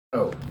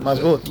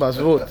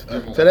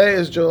Mazvut. Today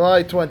is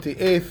July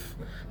 28th.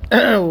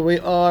 We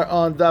are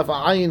on Daf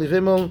Ayin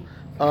Gimel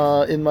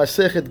in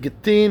Masechet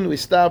Gittin. We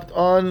stopped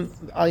on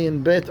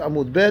Ayin Bet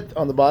Amud Bet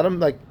on the bottom,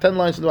 like 10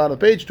 lines to the bottom of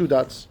the page, 2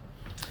 dots.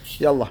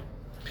 Yallah.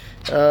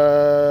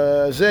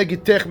 Ze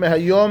gitech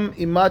mehayom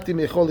imati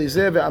mechol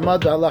izeh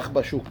ve'amad ve'halach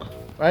bashuk.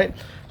 Right?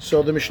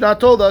 So the Mishnah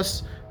told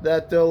us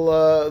that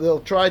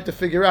they'll try to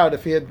figure out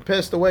if he had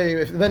passed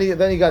away, then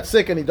he got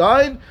sick and he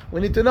died.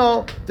 We need to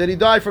know, did he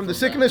die from the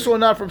sickness or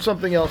not from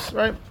something else,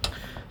 right?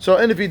 So,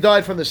 and if he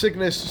died from the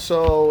sickness,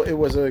 so it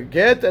was a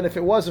get, and if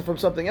it wasn't from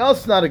something else,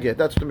 it's not a get.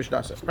 That's what the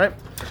Mishnah says, right?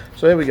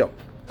 So here we go.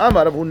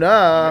 Amar Rav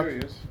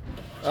Huna.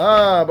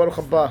 Baruch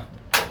haba.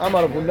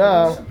 Amar Rav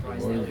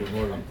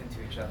Huna.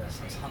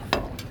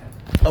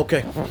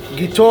 Okay.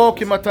 Gito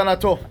ki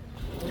matanato.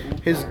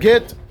 His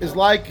get is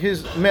like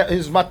his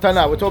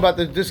matana. We're talking about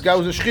this guy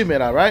was a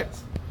shchimera, right?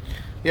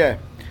 Yeah.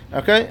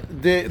 Okay.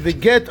 The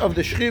get of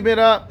the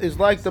shchimera is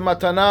like the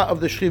matana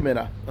of the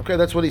shchimera. Okay,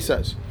 that's what he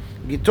says.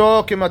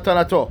 Gito ki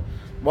matanato.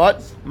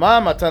 What?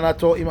 Ma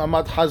matanato im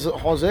amad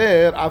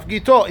hozer af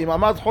gito im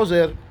amad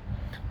hozer.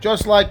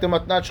 Just like the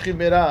matnat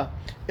shchimera,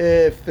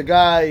 if the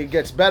guy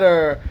gets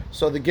better,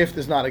 so the gift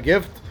is not a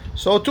gift.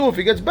 So too, if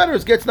he gets better,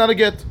 his get's not a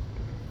get.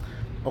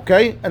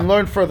 Okay, and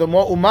learn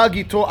furthermore.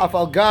 Umagito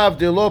afal gav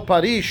de lo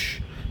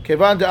parish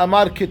kevan de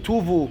amar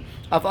ketuvu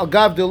afal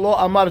gav de lo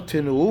amar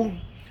tenu.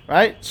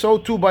 Right. So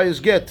too by his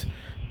get,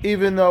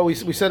 even though we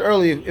said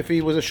earlier, if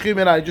he was a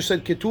shchimera, I just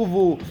said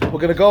ketuvu. We're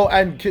going to go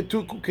and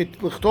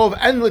lichtov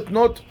and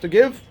litnot to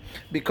give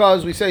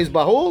because we say he's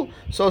bahul.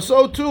 So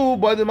too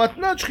by the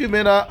matnat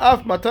shchimera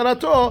af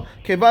matanato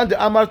kevan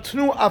de amar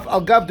tenu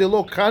afal gav de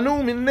lo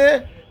kanu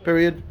minne.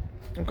 Period.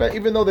 Okay,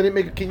 even though they didn't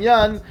make a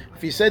kinyan,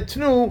 if he said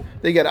tnu,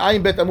 they get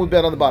ayin bet amud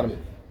bet on the bottom.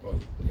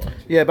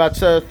 Yeah, about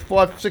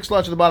 4-6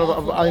 lines at the bottom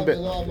of ayin bet.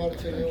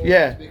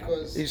 Yeah,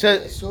 he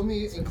said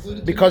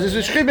because he's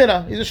a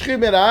shchimera. He's a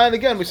shchimera, and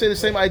again we say the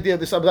same idea.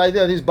 This idea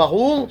that he's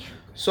bahul.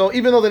 So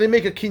even though they didn't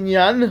make a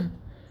kinyan,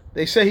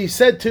 they say he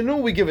said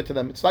tnu, we give it to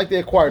them. It's like they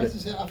acquired it.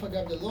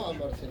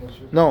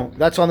 No,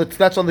 that's on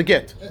the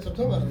get.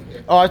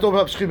 Oh, I thought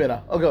about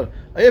shchimera. Oh, good.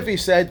 If he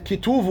said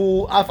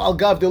kituvu af al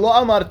gav de lo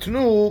amar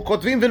tnu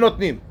kotvim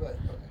v'notnim,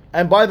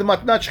 and by the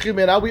matnat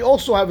shchimera we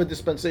also have a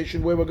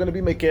dispensation where we're going to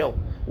be mekel,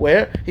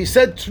 where he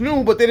said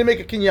tnu but they didn't make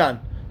a kinyan,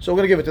 so we're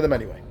going to give it to them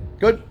anyway.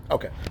 Good.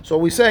 Okay. So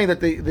we're saying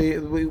that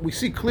we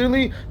see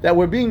clearly that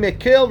we're being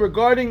mekel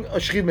regarding a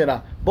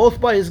shchimera, both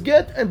by his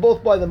get and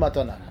both by the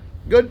matana.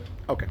 Good.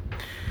 Okay.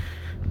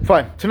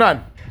 Fine.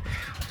 Tanan.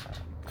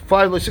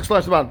 5-6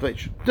 lines to the bottom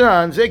page.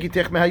 Tanan ze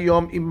gitech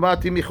mehayom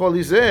imati michol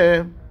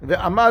izeh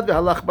ve'amad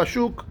ve'halach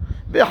bashuk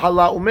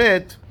ve'hala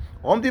umet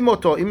omdim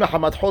oto im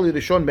hamad choli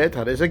rishon met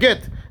harei ze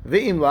get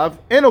ve'im lav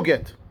eno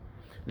get.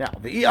 Now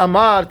ve'i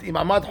amart im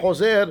amad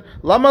chozer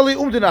lama li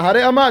umdina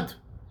harei amad.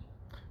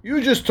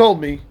 You just told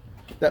me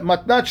that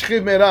matnat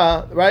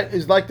shchimera, right,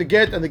 is like the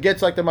get and the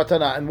get's like the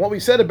matana. And what we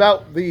said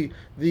about the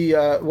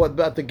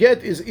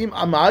get is im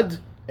amad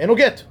eno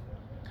get.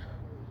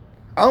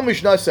 Al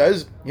Mishnah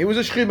says he was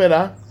a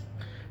shchimera.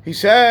 He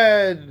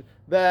said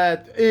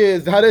that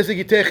is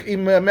harezegitech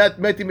im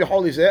meti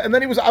miholizeh, and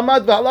then he was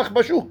amad v'halach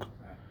bashuk,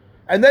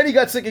 and then he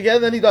got sick again,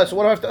 and then he died. So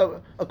what do I have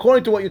to?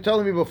 According to what you're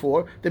telling me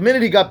before, the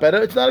minute he got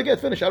better, it's not a get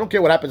finish. I don't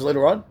care what happens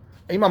later on.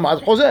 Im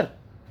amad chozer.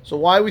 So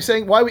why are we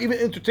saying? Why are we even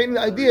entertaining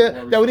the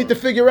idea that we need to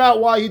figure out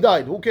why he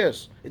died? Who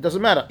cares? It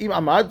doesn't matter. Im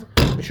amad,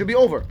 it should be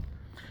over.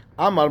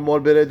 Amar mor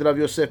bered Rav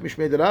Yosef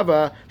mishmei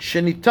Rava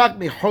shenitak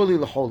miholi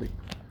leholi.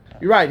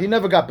 You're right. He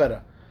never got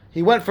better.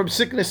 He went from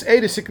sickness A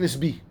to sickness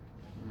B.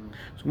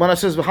 So Gemara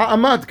says,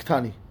 "Amad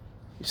ktani."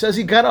 He says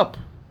he got up.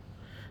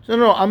 So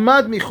no,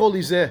 Amad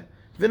micholi zeh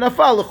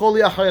v'nafal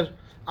lecholi acher.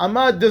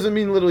 Amad doesn't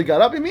mean literally got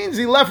up. It means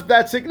he left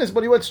that sickness,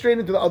 but he went straight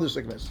into the other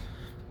sickness.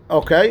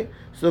 Okay.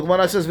 So the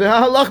Gemara says,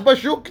 "V'halach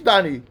bashuk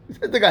ktani."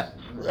 The guy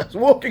was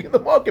walking in the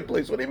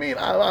marketplace. What do you mean,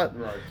 Amad?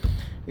 Right.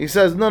 He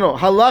says, "No.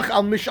 Halach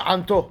al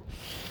mishanto."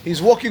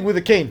 He's walking with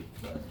a cane.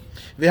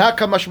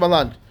 V'haka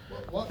mashmalan.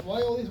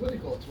 Why all these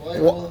what-do-you-call-it? Why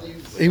all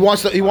these? He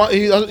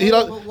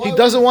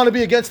doesn't want to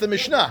be against the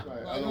Mishnah.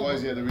 Right.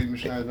 Otherwise, he had to read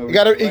Mishnah.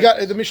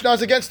 The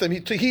Mishnah's against him.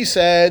 He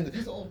said.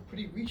 These are all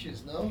pretty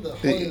reaches, no?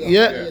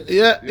 Yeah.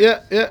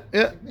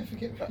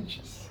 Significant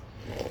reaches.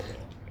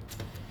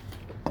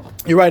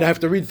 You're right. I have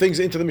to read things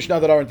into the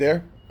Mishnah that aren't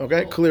there.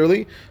 Okay,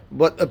 clearly,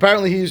 but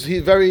apparently he's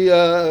very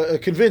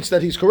convinced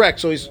that he's correct,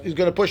 so he's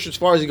going to push as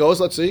far as he goes.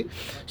 Let's see.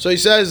 So he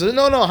says,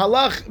 no,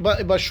 halach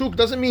bashuk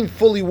doesn't mean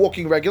fully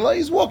walking regular.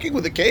 He's walking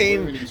with a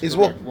cane.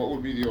 What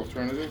would be the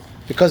alternative?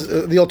 Because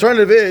the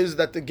alternative is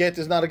that the get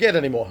is not a get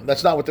anymore.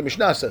 That's not what the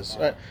Mishnah says.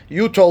 Right?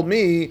 You told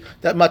me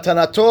that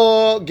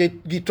matanato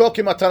gito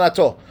ki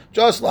matanato,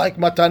 just like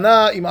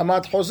matana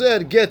imamad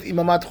chozer get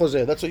imamad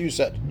chozer. That's what you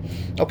said.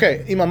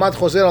 Okay, imamad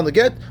chozer on the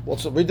get. Well,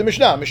 so read the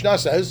Mishnah. Mishnah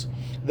says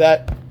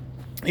that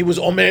he was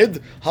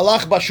omed,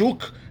 halach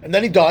bashuk, and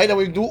then he died, and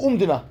we do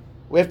umdina.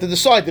 We have to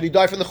decide that he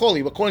died from the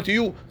choli. According to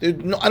you,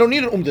 I don't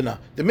need an umdina.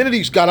 The minute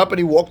he got up and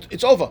he walked,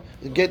 it's over.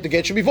 The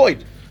get should be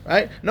void.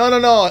 right? No.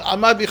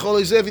 Amad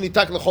b'choli zeh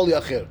v'nitak l'choli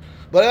acher.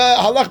 But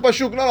halach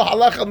bashuk, no,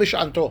 halach al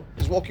mishanto.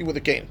 He's walking with a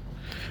cane.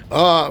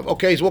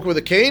 Okay, he's walking with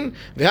a cane.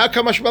 Now the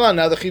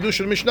chidush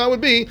of the Mishnah would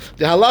be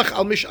the halach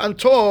al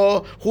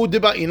mishanto hu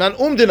deba'inan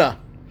umdina.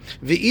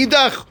 The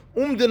idach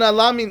umdina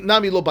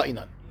nami lo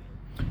ba'inan.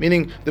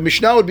 Meaning the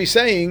Mishnah would be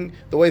saying,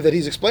 the way that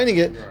he's explaining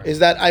it, is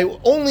that I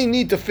only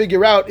need to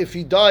figure out if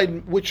he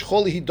died, which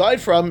choli he died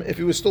from, if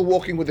he was still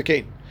walking with a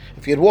cane.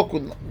 If he had walked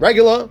with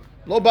regular,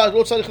 lo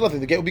tzarich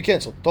nothing, the gate would be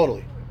cancelled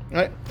totally,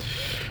 right?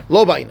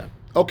 Lo ba'inan.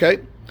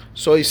 Okay.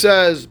 So he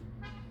says,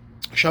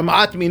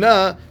 "Shama'at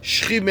mina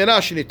shchi mera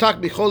shenitak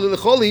bicholi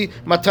lecholi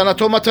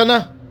matanato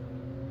matana."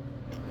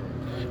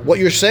 What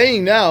you're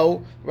saying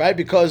now, right?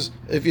 Because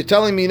if you're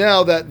telling me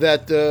now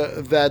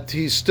that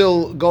he's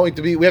still going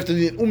to be, we have to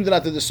need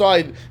umdana to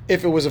decide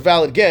if it was a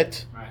valid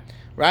get,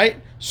 right?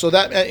 So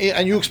that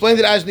and you explained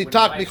it as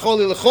nitak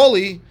bicholi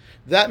lecholi.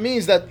 That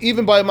means that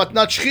even by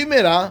matnat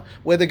shchimera,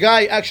 where the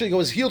guy actually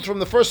was healed from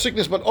the first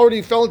sickness but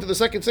already fell into the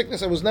second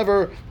sickness and was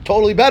never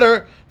totally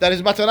better, that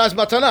his matana is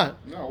matana.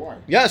 No, why?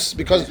 Yes,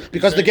 because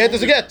the get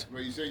is a get.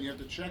 But you're saying you have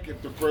to check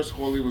if the first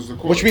holy was the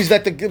cause. Which means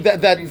that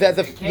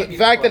the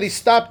fact that he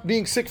stopped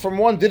being sick from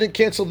one didn't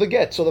cancel the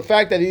get. So the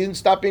fact that he didn't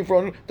stop being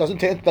from one doesn't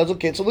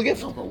cancel the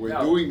gift. No, but we're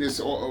doing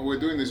this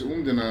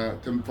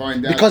umdana to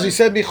find out. Because he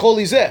said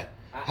micholi zeh.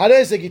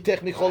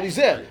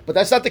 But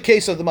that's not the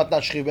case of the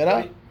matnat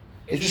shchimera.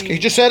 He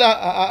just said,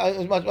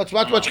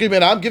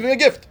 I'm giving a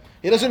gift.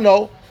 He doesn't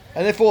know.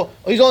 And therefore,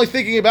 he's only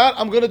thinking about,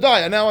 I'm going to die.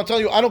 And now I'll tell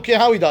you, I don't care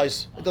how he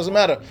dies. It doesn't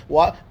matter.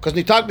 Why? Because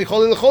nitak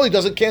bicholi lecholi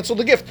doesn't cancel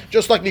the gift.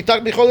 Just like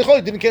nitak bicholi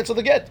lecholi didn't cancel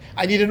the get.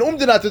 I need an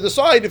umdana to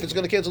decide if it's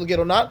going to cancel the get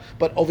or not.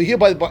 But over here,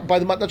 by the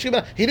matnat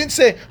shchimera, he didn't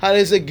say, he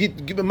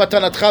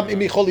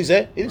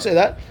didn't say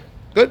that.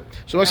 Good.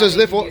 So he says,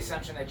 therefore, the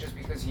assumption that just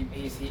because he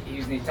used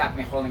nitak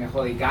bicholi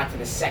lecholi, he got to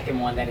the second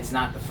one, that it's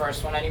not the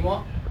first one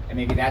anymore. And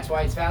maybe that's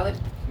why it's valid?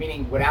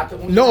 Meaning without the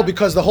umdana? No,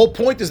 because the whole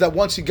point is that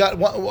once he got,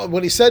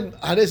 when he said,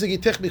 right.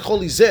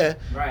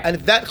 And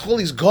if that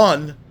choli's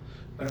gone,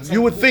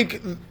 you would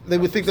think, they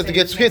would think that the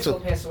get's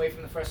canceled. Still pass away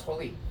from the first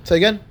choli. Say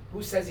again?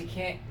 Who says he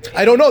can't?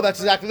 I don't know, that's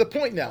exactly the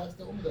point now.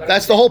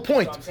 That's the whole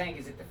point. So I'm saying,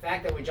 is it the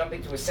fact that we're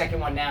jumping to a second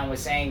one now and we're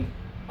saying,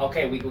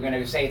 okay, we're going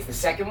to say it's the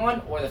second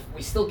one, or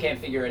we still can't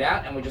figure it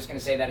out, and we're just going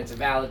to say that it's a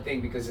valid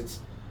thing because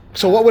it's...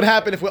 So what would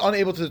happen if we're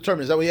unable to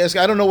determine? Is that what you ask?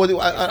 I don't know whether...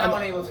 I'm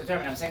unable to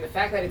determine. I'm saying the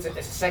fact that it's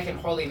a second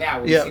holy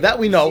now. Yeah, that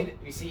we know.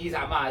 We see he's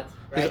Ahmad,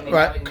 right?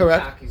 Right,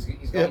 correct. He's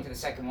going to the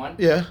second one.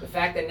 Yeah. The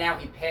fact that now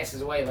he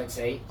passes away, let's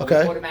say,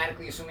 okay. we're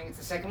automatically assuming it's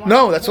the second one?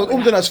 No, that's what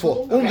umdana's for.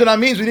 Okay. Umdana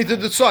means we need to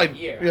decide.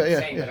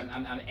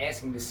 I'm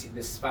asking this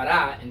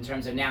svara in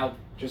terms of now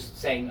just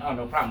saying, oh,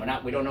 no problem.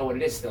 We don't know what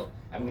it is still.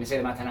 I'm going to say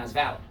the matana is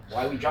valid.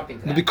 Why are we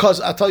jumping to that?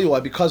 Because I'll tell you why.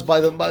 Because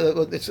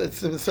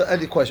it's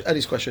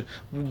Eddie's question.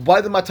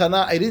 By the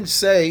matana, I didn't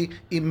say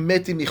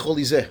imeti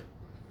micholi zeh.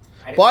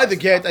 By the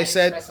get, I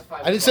said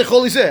I didn't say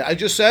choli zeh. I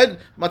just said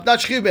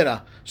matnat shchiv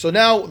bena. So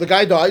now the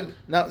guy died.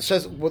 Now it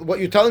says what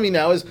you're telling me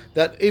now is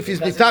that if he's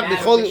nitak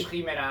micholi,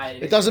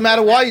 it doesn't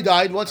matter why he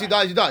died. Once he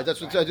died, he died.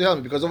 That's what you're telling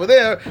me. Because over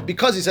there,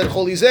 because he said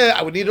choli zeh,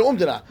 I would need an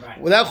umdana. Right.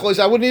 Without choli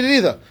zeh, I wouldn't need it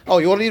either. Oh,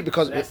 you won't need it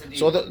because that's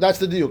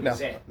the diuk now.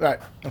 Right.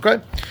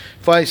 Okay.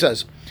 Fine. He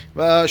says.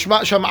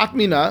 Shama'at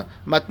mina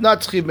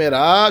matnat shchiv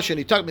mera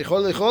shenitak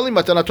micholi lecholi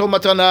matanato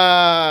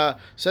matana.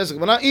 Says the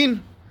Gemara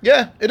in.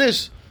 Yeah, it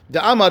is. The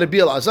Amar Rabbi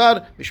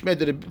Azar, Mishmei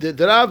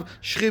the Rav,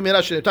 Shchi Mira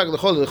Shenitak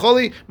Lecholi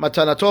Lecholi,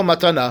 Matanato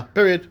Matana.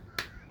 Period.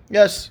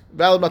 Yes,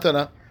 valid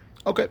Matana.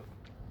 Okay.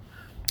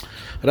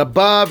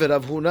 Rabba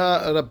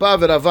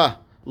v'Rava,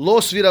 Lo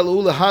Svira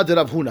L'Ulaha de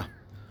Rav Huna.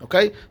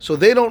 Okay, so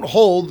they don't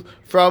hold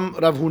from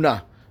Rav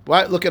Huna.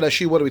 Right? Look at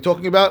Rashi. What are we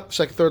talking about?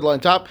 Third line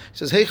top. It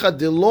says Heicha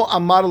de Lo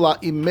Amar La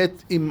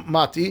Imet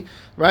Imati.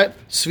 Right?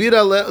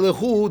 Svira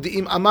Lehu de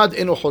Im Amad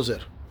Eno Chozer.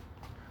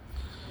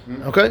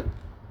 Okay.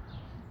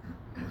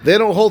 They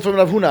don't hold from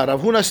Rav Huna.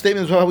 Rav Huna's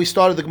statement is how we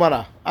started the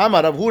Gemara.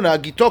 Amar Rav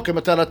Huna, Gito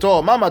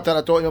kematanato, ma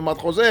matanato imamat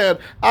choser,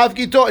 av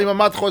Gito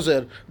imamat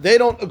choser. They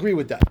don't agree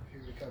with that.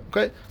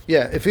 Okay?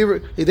 Yeah, if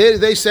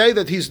they say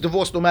that he's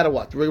divorced no matter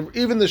what.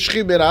 Even the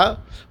Shchibera,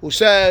 who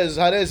says,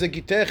 Hareze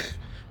Gitech,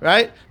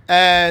 right?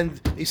 And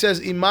he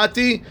says,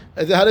 Imati,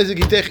 Hareze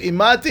Gitech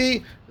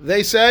Imati,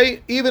 they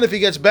say, even if he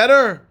gets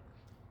better,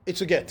 it's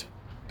a get.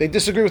 They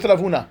disagree with Rav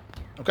Huna.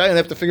 Okay, and they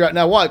have to figure out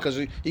now why, because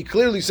he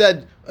clearly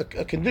said a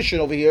condition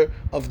over here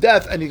of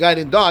death, and the guy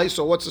didn't die.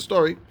 So what's the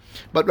story?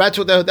 But that's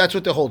what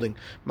they're holding.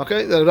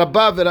 Okay,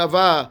 Rabba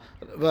v'Rava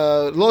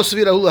lo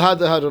svira hu lahad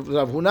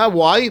Rav Huna.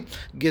 Why?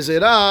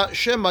 Gezerah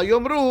shema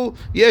yomru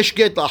yesh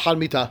get la'achar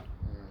mita.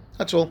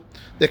 That's all.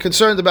 They're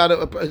concerned about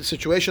a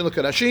situation. Look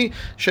at Rashi.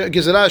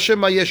 Gezerah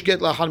shema yesh get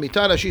la'achar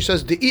mita. Rashi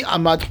says de'i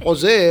amad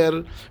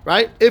chozer.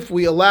 Right? If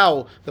we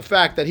allow the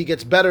fact that he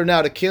gets better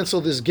now to cancel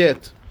this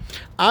get.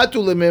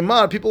 People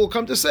will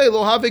come to say,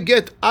 Lo have a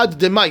get ad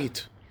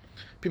demait.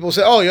 People will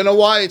say, oh, you know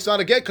why it's not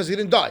a get? Because he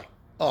didn't die.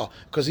 Oh,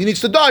 because he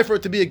needs to die for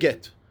it to be a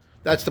get.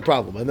 That's the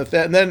problem. And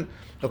then,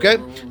 okay,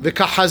 the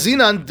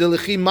kahazinan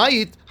delechi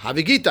mait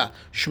havigita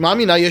shma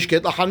mina yesh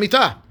get lachal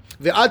mita.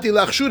 ואתי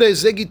להכשירי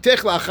זה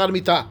גיתך לאחר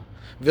מיתה.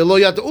 ולא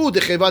ידעו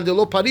דכיוון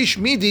דלא פריש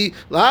מידי,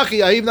 לאחי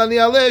יהיב נא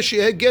ניעלה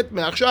שיהיה גט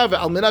מעכשיו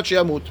ועל מנת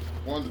שימות.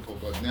 Wonderful,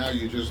 but now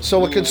you just. So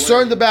we're blew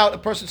concerned away. about a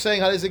person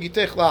saying, "Halei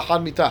zegitech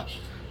la'achar mitah."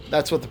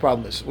 That's what the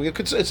problem is.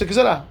 It's a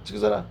gezerah. It's a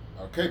gezerah.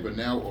 Okay, but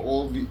now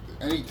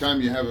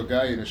anytime you have a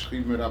guy in a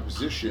shchiv merah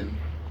position,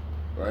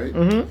 right?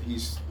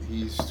 He's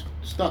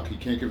stuck. He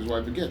can't give his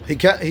wife a get. He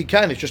can. He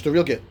can. It's just a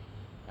real get.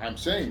 I'm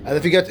saying. And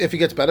if he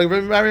gets better,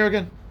 will he marry her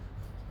again?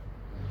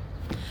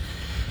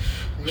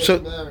 He gets So-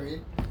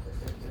 married.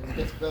 He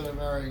gets better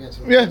marrying again.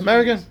 So Yeah,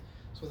 marry again.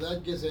 So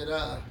that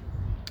gezerah.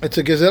 It's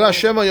a gezerah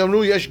shema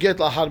yomru yesh get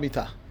la'achar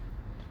mitah.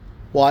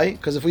 Why?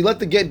 Because if we let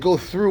the get go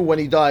through when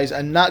he dies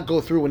and not go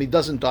through when he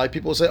doesn't die,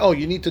 people will say, "Oh,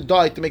 you need to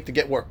die to make the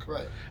get work."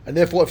 Right. And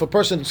therefore, if a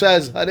person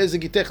says "Halei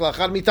zegitech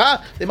la'achar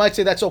mitah," they might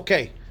say that's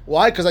okay.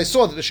 Why? Because I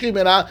saw that the shchiv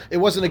merah, it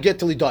wasn't a get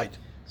till he died.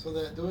 So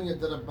they're doing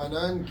it that a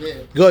banan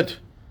get. Good.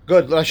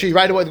 Rashi,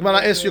 right away. I'm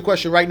going to ask you a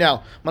question right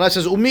now. Mana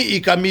says, Umi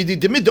ikamidi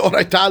dimid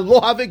oraita lo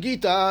have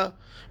gita.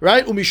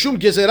 Right? Umishum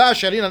gezerah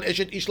sharin an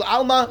eshet ish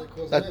alma.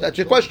 That's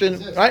your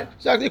question, right?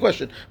 Exactly your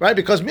question, right?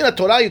 Because mina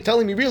Torah, you're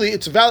telling me really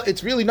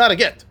it's really not a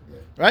get,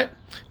 right?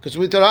 Because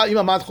with Torah,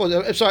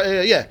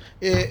 yeah.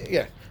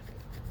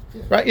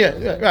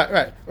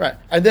 Right.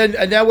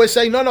 And now we're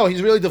saying no,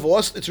 he's really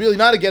divorced. It's really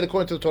not a get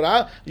according to the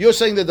Torah. You're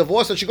saying they're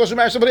divorced and she goes to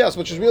marry somebody else,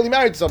 but she's really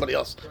married to somebody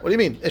else. What do you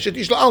mean? Eshet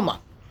ish alma.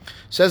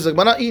 Says the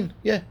Gemara,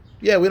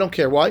 yeah, we don't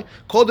care. Why?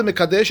 Called the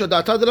mekadesh,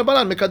 adata de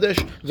rabbanan mekadesh.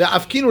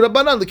 Ve'afkinu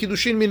rabbanan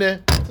lekidushin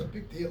mineh. That's a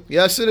big deal.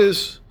 Yes, it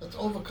is. That's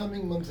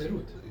overcoming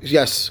mamzerut.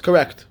 Yes,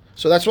 correct.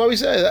 So that's why we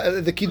say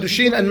the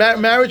kiddushin and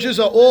marriages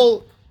are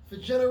all. For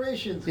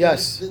generations.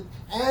 Yes.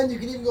 And you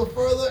can even go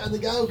further, and the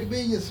guy who could be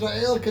in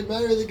Israel can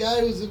marry the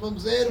guy who's a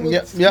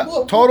mamzer. Yeah,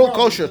 total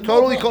kosher,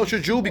 totally kosher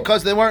Jew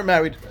because they weren't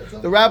married.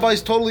 The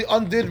rabbis totally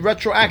undid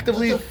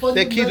retroactively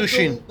their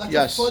kiddushin.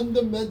 Yes,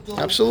 fundamental.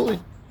 absolutely.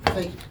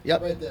 Thing.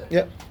 Yep. Right there.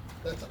 Yep.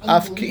 That's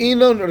unbelievable.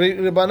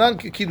 Afkinon Rabbanan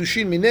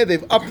kiddushin mineh.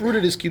 They've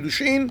uprooted his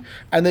kiddushin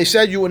and they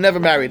said you were never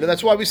married, and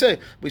that's why we say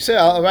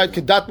all right,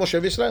 kedat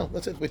Moshe Israel.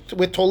 That's it.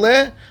 We're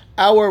toleh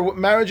our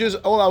marriages,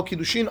 all our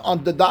kiddushin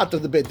on the dat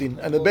of the Beit Din,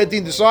 and the Beit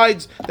Din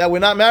decides that we're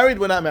not married.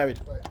 We're not married.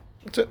 Right.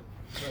 That's it.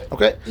 Right.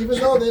 Okay. Even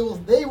though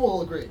they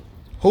will agree.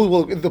 Who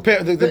will the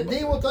pair? They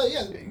will tell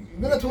you,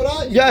 Mina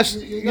Torah. Yes,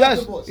 you're yes.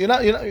 not divorced. You're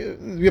not.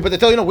 Yeah, but they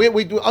tell you,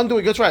 we do undo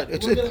it. That's right.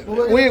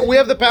 We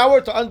have the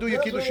power to undo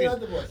your That's why you're not kiddushin.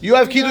 divorced. You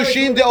have You're married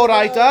kiddushin to a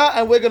deoraita,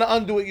 and we're going to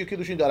undo it. Your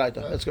kiddushin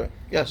deoraita. That's correct.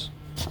 Yes.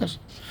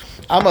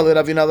 Amal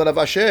Ravina Rav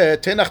Asher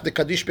tenach de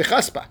kadish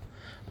bechaspa,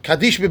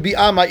 kadish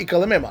bebi'ah ma'ika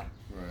lememar.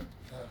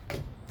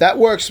 That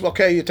works.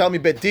 Okay, you tell me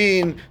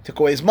Bedin took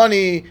away his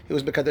money. He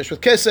was mekadesh with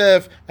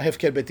kesef.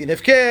 Hefker Bedin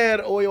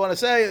hefker. Or you want to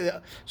say?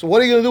 So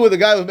what are you going to do with the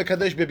guy who's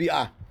mekadesh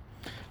bebi'ah?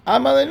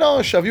 Amalei no,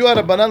 shavu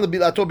arabanan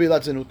lebilato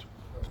bilat zenut.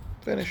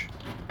 Finish.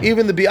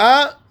 Even the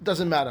bi'ah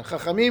doesn't matter.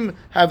 Chachamim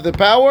have the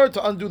power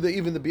to undo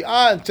even the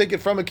bi'ah and take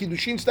it from a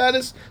kiddushin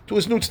status to a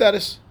znut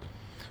status.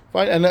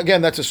 Fine. And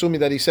again, that's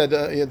assuming that he said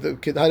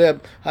hareat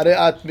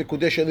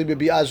mikudesh eli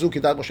bebi'ah zu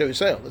kidat Moshe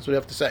Yisrael. That's what you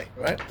have to say,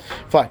 right?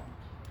 Fine.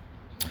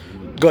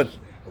 Good.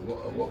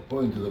 At what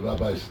point do the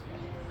rabbis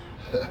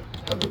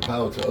have the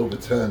power to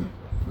overturn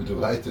with the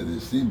right?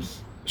 It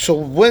seems. So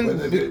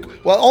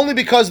only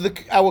because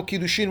our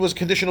kiddushin was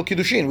conditional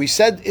kiddushin. We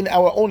said in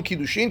our own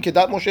kiddushin,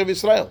 kedat Moshe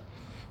Israel.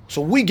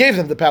 So we gave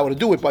them the power to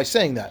do it by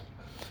saying that.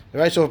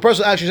 Right? So if a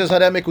person actually says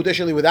harei mekudesh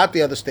eli without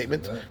the other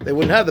statement, they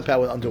wouldn't have the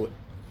power to undo it.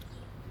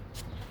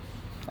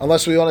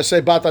 Unless we want to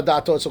say bata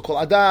dato it's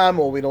called adam,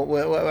 or we don't.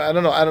 I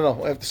don't know.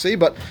 We have to see,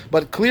 but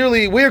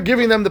clearly we're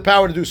giving them the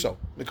power to do so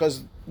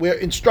because we're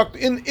in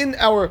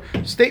our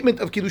statement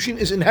of kiddushin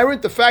is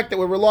inherent the fact that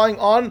we're relying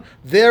on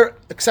their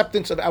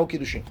acceptance of our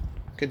kiddushin.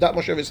 Kedat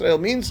Moshe Israel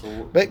means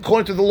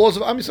according to the laws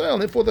of Am Yisrael,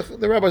 and therefore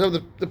the rabbis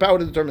have the power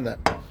to determine that.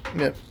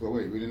 Yeah. So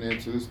wait, we didn't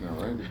answer this now,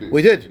 right?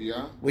 We did.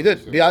 Biyah? We did.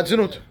 Bi'at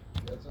zenut.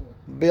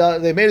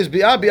 They made his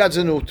bi'at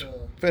zenut.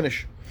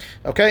 Finish.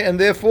 Okay, and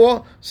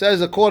therefore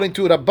says according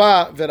to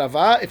Rabba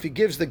ve'Rava, if he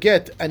gives the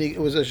get and she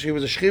was a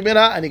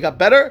shchimina and he got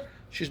better,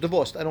 she's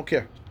divorced. I don't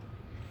care.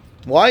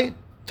 Why?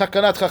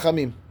 Takanat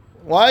chachamim.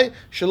 Why?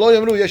 Shelo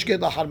yamru yesh get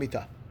lahar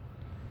mita.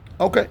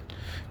 Okay.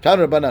 Tan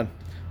Rabbanan.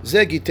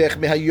 Ze gitech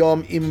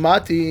mehayom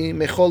imati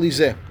mecholi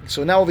ze.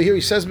 So now over here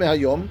he says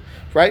mehayom,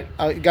 right?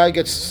 A guy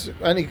gets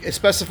and he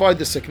specified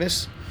the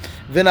sickness.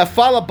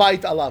 V'nafal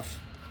bait alav.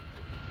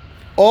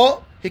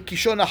 Or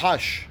hikishon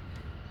nahash.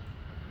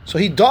 So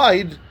he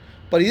died,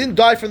 but he didn't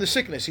die from the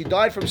sickness. He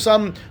died from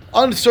some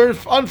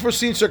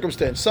unforeseen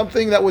circumstance,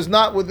 something that was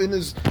not within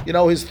his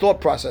thought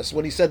process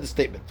when he said the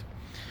statement.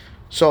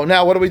 So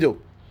now what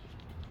do?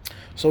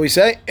 So we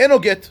say eno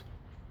get.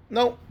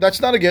 No, that's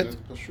not a get.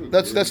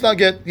 That's not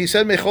get. He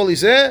said mecholi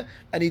zeh,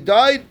 and he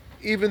died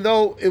even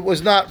though it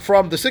was not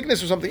from the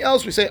sickness or something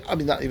else. We say,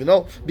 not even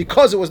though,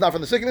 because it was not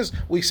from the sickness,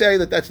 we say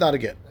that that's not a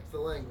get. That's the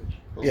language.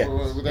 Yeah.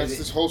 Well, that's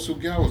this whole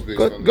sugya was based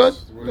on Good.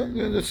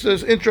 this.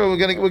 This intro.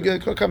 We're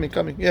gonna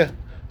coming. Yeah.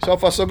 So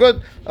far so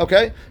good.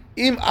 Okay.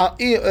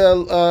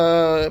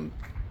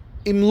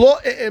 אם לא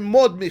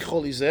אעמוד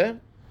מחולי זה,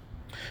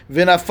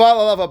 ונפל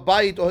עליו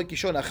הבית או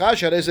הקישון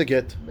נחש, הרי זה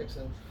גט. Makes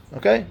sense.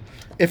 Okay?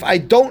 If I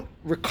don't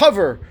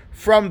recover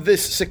from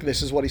this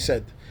sickness, is what he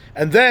said,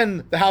 and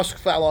then the house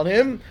fell on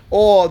him,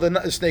 or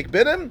the snake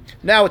bit him,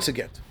 now it's a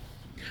get.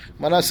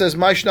 Mana says,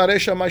 Maishna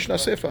Resha, Maishna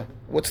Sefa.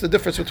 What's the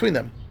difference between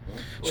them?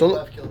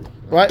 So,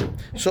 right?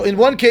 So in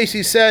one case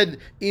he said,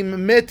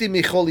 Im meti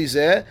micholi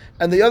zeh,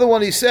 and the other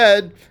one he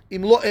said,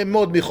 Im lo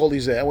emod micholi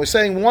zeh. And we're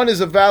saying one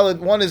is a valid,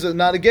 one is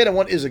not a get, and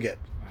one is a get.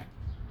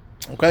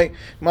 Okay?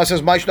 Mana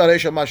says, Maishna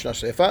Resha, Maishna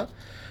Sefa.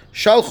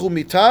 Shalchu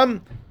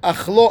mitam,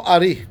 achlo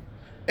ari.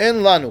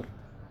 En lanu.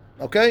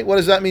 Okay, what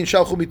does that mean?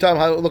 Shalchu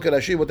mitam. Look at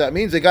Rashi. What that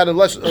means? They got a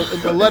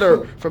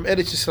letter from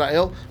Eretz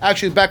Israel.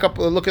 Actually, back up.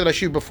 Look at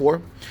Rashi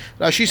before.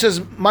 Rashi says,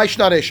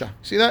 "Ma'ishna resha."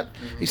 See that?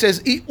 He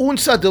says, "I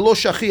unsa delo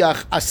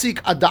shachiach asik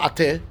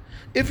adate."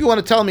 If you want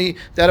to tell me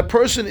that a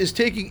person is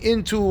taking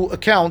into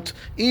account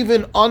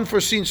even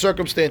unforeseen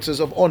circumstances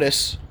of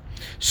ones,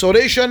 so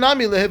resha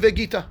nami leheve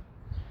gita.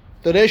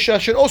 The resha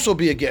should also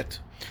be a get.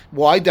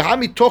 Why?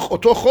 Dehami toch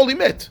oto choli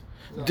met.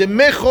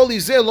 Demeh choli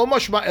zeh lo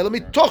mashma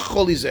elami toch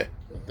choli zeh.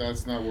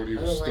 That's not what he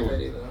was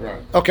doing. Right.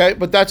 Okay,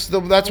 but that's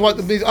what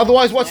it means.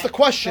 Otherwise, what's the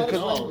question?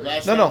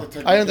 No,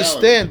 I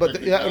understand, but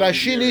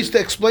Rashi needs to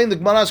explain the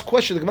Gemara's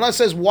question. The Gemara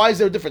says, why is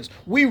there a difference?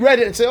 We read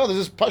it and say, oh, there's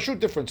this pashut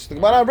difference. The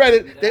Gemara read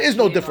it, there is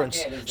no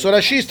difference. So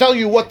Rashi is telling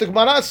you what the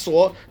Gemara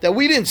saw that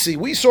we didn't see.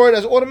 We saw it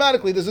as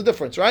automatically there's a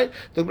difference, right?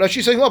 The Rashi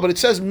is saying, no, but it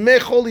says me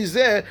choli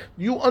zeh.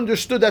 You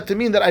understood that to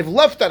mean that I've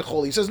left that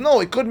choli. He says, no,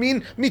 it could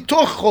mean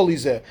mitoch choli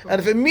zeh. And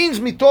if it means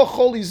mitoch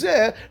choli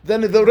zeh, then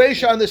the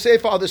Reisha and the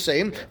Seifa are the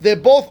same. They're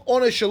both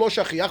onesh shelo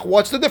shachiach.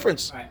 What's the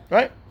difference?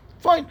 Right?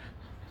 Fine.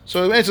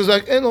 So the answer is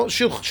like,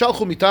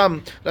 shalchu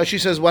mitam. Rashi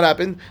says, what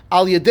happened?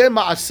 Al yedeh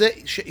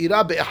ma'aseh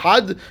she'ira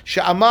be'ehad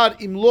she'amar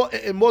im lo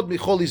e'emod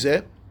micholi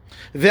zeh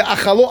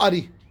ve'achalo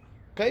ari.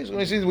 Okay, so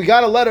we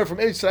got a letter from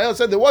Israel. It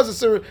said there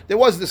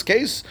was this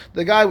case.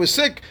 The guy was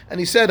sick, and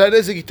he said, and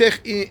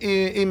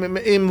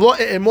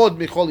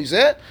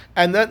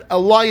then a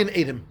lion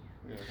ate him.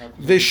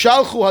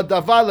 V'shalchu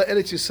hadavar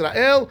le'eretz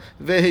Yisrael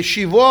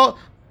ve'heshivo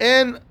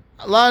en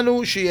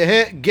lanu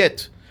sheyehe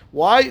get.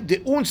 Why? De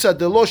unsa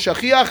de lo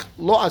shachiach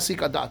lo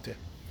asik adate.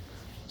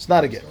 It's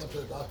not a get.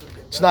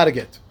 It's not a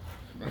get.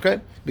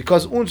 Okay,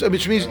 because unsa,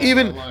 which means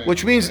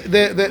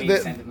the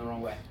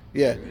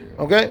yeah.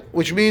 Okay,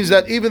 which means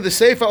that even the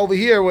Seifa over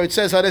here where it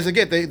says how does it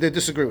get, they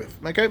disagree with.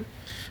 Okay,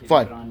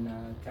 fine,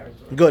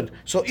 good.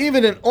 So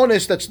even in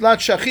honest that's not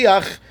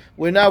shachiach,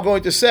 we're now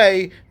going to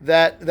say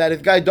that if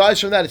the guy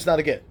dies from that, it's not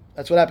a get.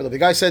 That's what happened. If the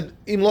guy said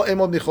im lo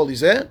emod micholi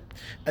zeh,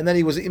 and then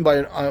he was eaten by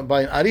an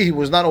ari, he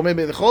was not omed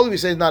micholi. We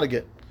say not a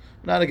get,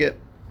 not a get.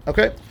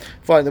 Okay,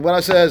 fine. Then when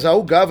I says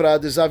hau gavra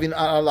dezavin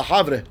ala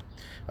havre,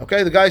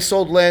 okay, the guy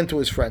sold land to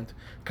his friend.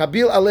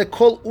 Kabil ale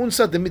kol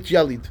unsa demit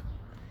yalid.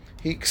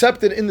 He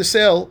accepted in the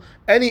sale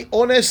any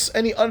honest,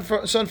 any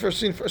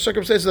unforeseen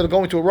circumstances that are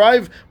going to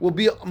arrive will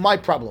be my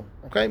problem.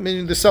 Okay,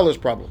 meaning the seller's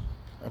problem.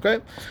 Okay,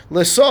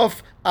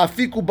 lesof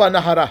afiku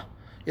banahara.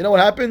 You know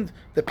what happened?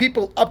 The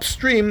people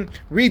upstream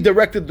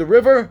redirected the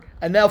river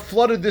and now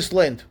flooded this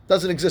land.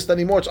 Doesn't exist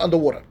anymore. It's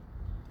underwater.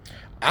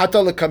 Ata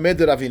lekamed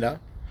Ravina.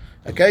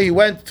 Okay, they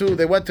went to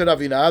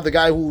Ravina, the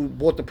guy who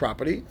bought the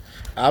property.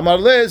 Amar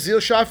le zil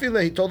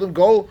shafile. He told him,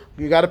 go.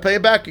 You got to pay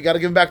it back. You got to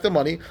give him back the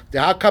money.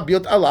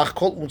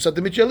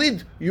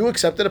 You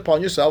accepted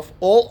upon yourself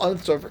all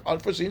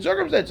unforeseen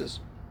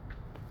circumstances.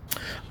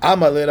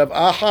 Amar le Rav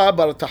Aha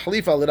bar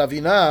tahlifa le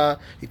Ravina.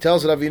 He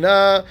tells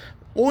Ravina,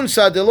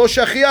 unsa de lo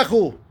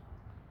shachiachu.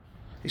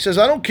 He says,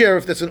 I don't care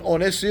if that's an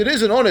honest. It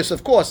is an honest,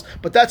 of course,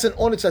 but that's an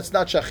honest that's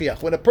not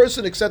shachiach. When a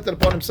person accepted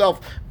upon himself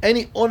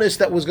any honest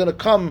that was going to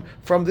come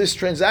from this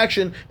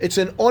transaction, it's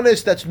an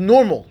honest that's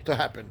normal to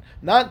happen.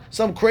 Not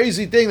some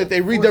crazy thing that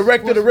they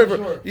redirected a river.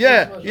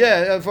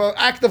 For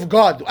act of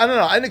God. I don't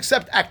know. I didn't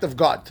accept act of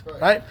God,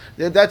 right?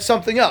 That's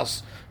something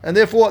else. And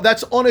therefore,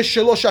 that's honest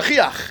shelo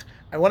shachiach.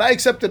 And when I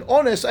accepted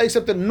honest, I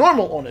accepted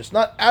normal honest,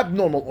 not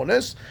abnormal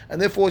honest. And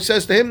therefore, it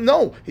says to him,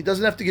 no, he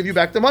doesn't have to give you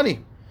back the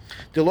money.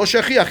 So now there's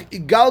a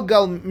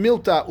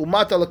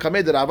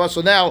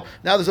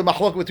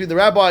machlok between the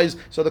rabbis.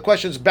 So the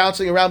question's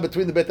bouncing around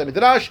between the Beit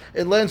HaMidrash.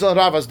 It lands on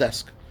Rava's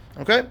desk.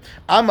 Okay?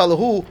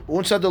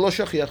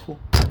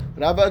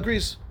 Rava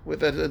agrees with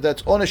that.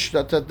 That's onish,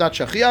 that's not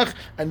shachiach,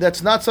 and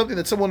that's not something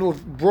that someone would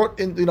have brought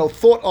in,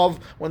 thought of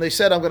when they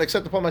said, I'm going to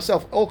accept upon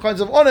myself all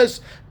kinds of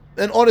honest.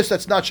 An honest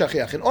that's not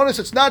shachiach. An honest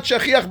that's not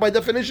shachiach by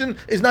definition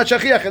is not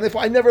shachiach, and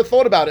therefore I never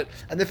thought about it,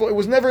 and therefore it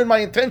was never in my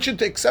intention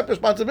to accept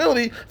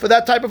responsibility for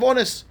that type of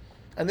honest.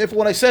 And therefore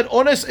when I said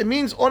honest, it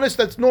means honest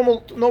that's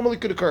normally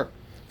could occur.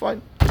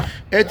 Fine.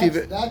 That's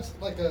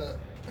like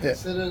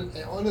considered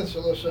an honest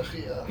shelo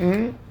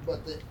shachiach,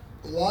 but the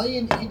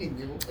lion eating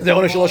you. The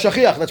honest shelo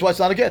shachiach. That's why it's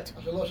not a get.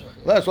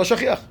 That's not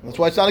shachiach. That's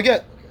why it's not a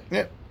get.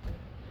 Yeah.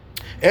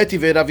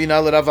 Etive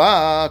Ravina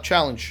l'Rava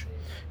challenge.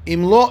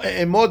 אם לא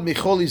אעמוד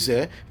מחולי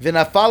זה,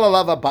 ונפל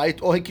עליו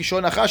הבית, או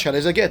הקישו נחש,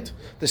 הרי זה get.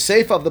 The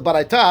sefer of the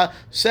baraita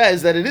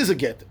says that it is a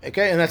get,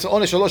 okay? And that's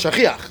onesh shelo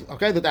shachiach,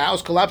 okay? That the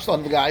house collapsed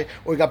on the guy,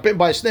 or he got bitten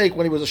by a snake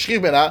when he was a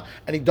shchivera,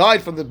 and he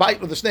died from the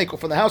bite of the snake, or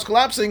from the house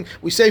collapsing,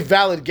 we say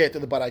valid get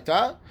in the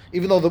baraita,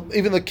 even though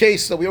even the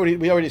case that we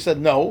already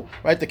said no,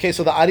 right? The case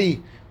of the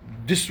Ari,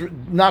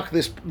 knock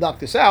this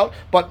out,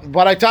 but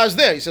baraita is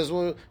there. He says,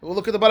 we'll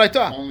look at the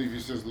baraita. Only if he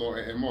says lo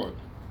emod.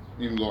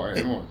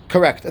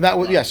 Correct, and that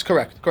was yes,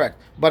 correct.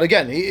 But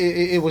again,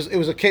 it was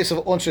a case of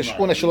onesh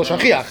shelo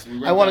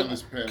shachiach. I want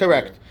to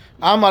correct.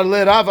 Amar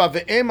le Rava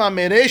ve'ema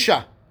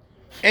meresha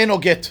eno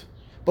get.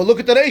 But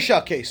look at the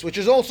Reisha case, which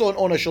is also an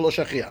onesh shelo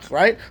shachiach,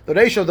 right? The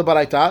Reisha of the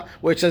baraita,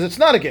 where it says it's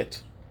not a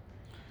get.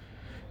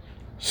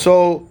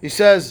 So he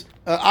says,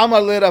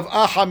 Amar le Rav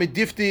Acha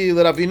midifti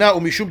le Ravina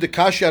umishum de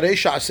kasha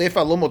Reisha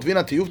asefa lo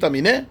motvina tiyuvta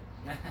mineh.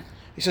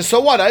 He says, so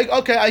what?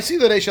 I see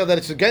the Reisha that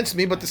it's against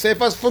me, but the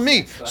Sefer is for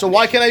me. So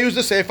why can't I use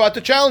the Sefer to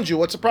challenge you?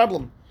 What's the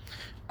problem?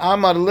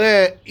 Amar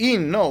le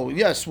in. No,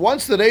 yes.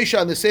 Once the Reisha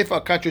and the Sefer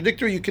are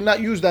contradictory, you cannot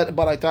use that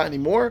baraita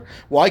anymore.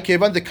 Why?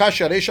 Kevan de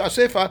kasha Reisha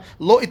Sefer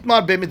lo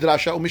itmar be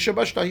midrasha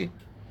umishabashtahi.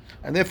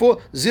 And therefore,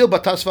 zil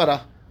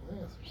batasvara.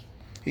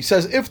 He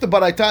says, if the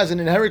baraita is an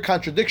inherent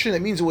contradiction,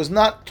 it means it was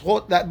not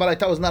taught, that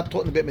baraita was not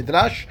taught in the Beit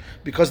Midrash,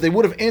 because they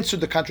would have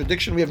answered the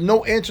contradiction. We have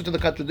no answer to the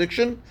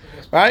contradiction,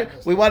 right?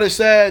 We would have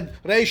said,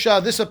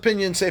 Reisha, this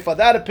opinion, Sefer,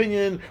 that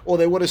opinion, or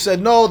they would have said,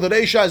 no, the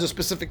Reisha is a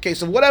specific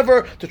case of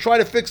whatever, to try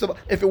to fix the,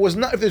 if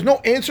there's no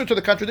answer to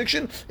the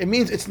contradiction, it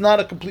means it's not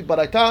a complete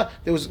baraita.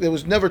 It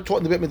was never taught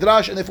in the Beit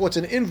Midrash, and therefore it's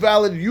an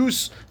invalid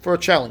use for a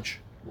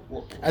challenge.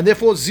 And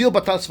therefore, zil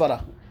batal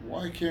svara.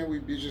 Why can't we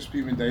just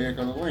be medayek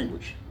on the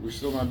language? We're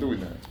still not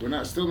doing that. We're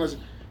not. Still not.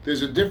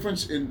 There's a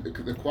difference in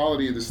the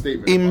quality of the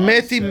statement.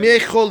 Meti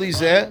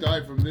mecholizeh.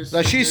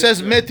 Rashi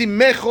says meti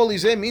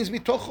mecholizeh means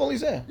mitoch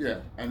cholizeh. Yeah,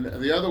 and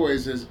the other way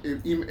says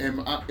im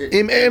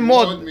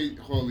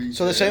emod.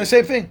 So they're saying the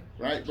same thing.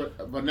 Right,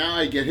 but now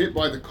I get hit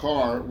by the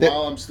car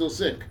while I'm still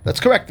sick. That's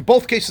correct. In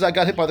both cases, I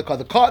got hit by the car.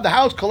 The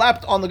house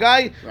collapsed on the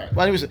guy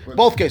when he was.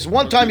 Both cases.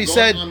 One time he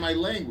said. On my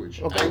language,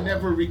 okay. I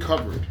never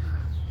recovered.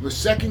 The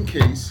second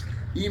case.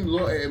 Im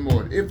lo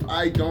emod. If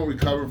I don't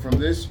recover from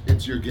this,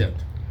 it's your get.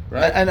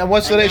 Right? And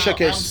what's the Reisha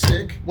case? I'm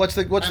sick. What's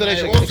the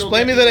Reisha case?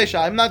 Explain me the Reisha.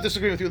 I'm not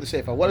disagreeing with you with the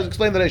Sefer. What is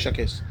explain the Reisha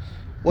case?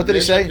 What did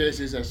he say? The Reisha case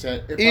is I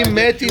said, if I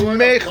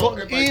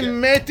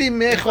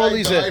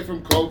die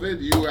from COVID,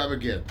 you have a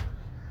get.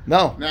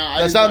 No,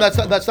 that's not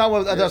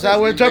what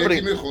we're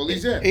interpreting.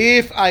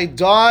 If I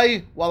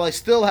die while I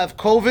still have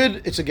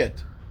COVID, it's a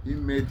get.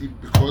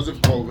 Because of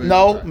COVID.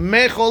 No,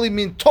 mecholi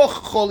min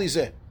toch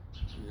cholizeh.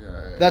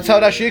 That's how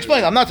Rashi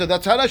explained.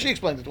 That's how Rashi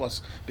explained it to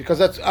us, because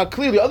that's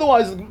clearly.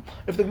 Otherwise,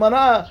 if the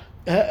Gemara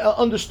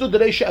understood the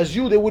Reisha as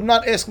you, they would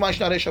not ask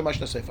Mashna Reisha,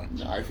 Mashna Sefer.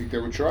 No, I think they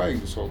were trying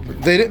this whole thing.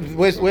 They didn't.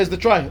 Where's the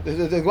try?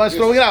 The Gemara's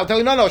throwing it out,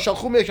 telling no.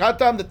 Shalchu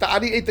me'eshatam. The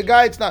Ta'ari ate the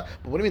guy. It's not.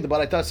 But what do you mean? The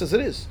Baraita says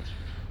it is.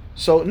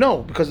 So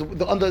no, because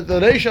under the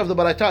Reisha of the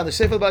Baraita and the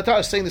Sefer of the Baraita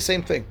are saying the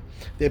same thing.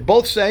 They're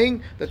both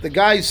saying that the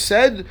guy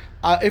said,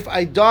 if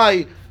I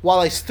die while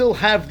I still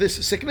have this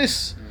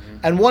sickness,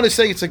 and one is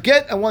saying it's a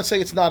get, and one is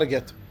saying it's not a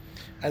get.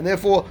 And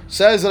therefore,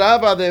 says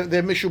Rava,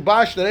 the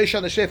Mishubash, the Reisha,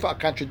 and the Shefa are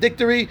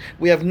contradictory.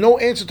 We have no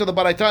answer to the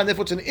Baraita, and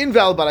therefore it's an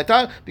invalid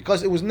Baraita,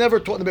 because it was never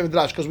taught in the Beit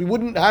Midrash, because we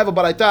wouldn't have a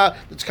Baraita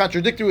that's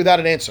contradictory without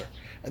an answer.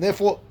 And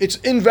therefore, it's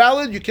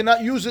invalid. You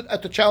cannot use it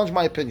to challenge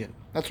my opinion.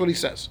 That's what he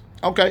says.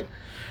 Okay.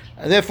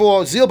 And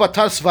therefore, Zil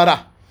Batar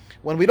Svara.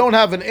 When we don't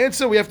have an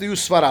answer, we have to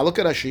use Svara. Look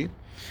at Rashi.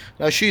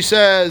 Rashi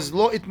says,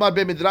 Lo itmar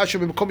be'midrash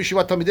u'b'makom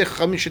yeshivat talmidei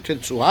chachamim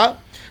shetirtzuha.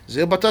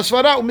 Zil batar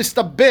svara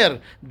u'mistaber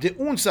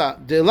de'unsa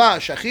de'la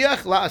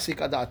shachiach la asik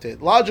adate.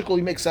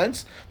 Logically, makes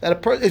sense that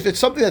if it's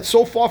something that's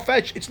so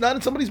far-fetched, it's not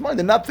in somebody's mind.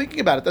 They're not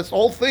thinking about it. That's the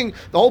whole thing.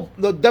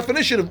 The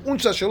definition of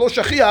unsa shelo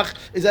shachiach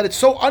is that it's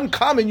so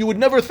uncommon you would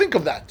never think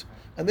of that.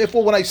 And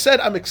therefore, when I said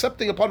I'm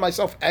accepting upon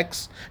myself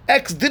X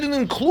didn't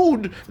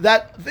include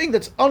that thing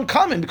that's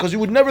uncommon, because you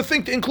would never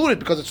think to include it,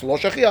 because it's lo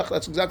shachiach.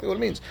 That's exactly what it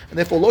means. And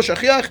therefore, lo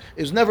shachiach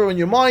is never in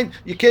your mind.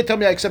 You can't tell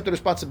me I accept the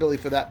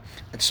responsibility for that.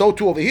 And so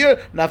too over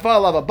here,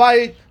 nafal alav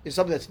habayit is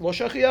something that's lo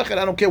shachiach, and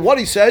I don't care what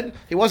he said.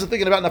 He wasn't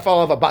thinking about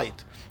nafal alav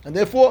habayit, and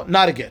therefore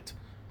not a get.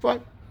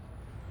 Fine.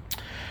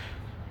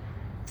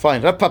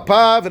 Rav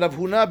Papa v'Rav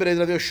Huna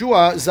b'Rav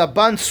Yoshua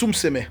zaban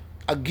sumseme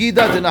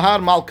agida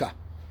denahar malka.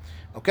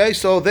 Okay,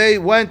 so they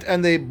went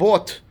and they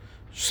bought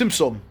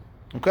simsom,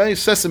 okay,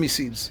 sesame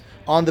seeds,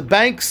 on the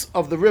banks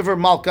of the river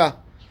Malka.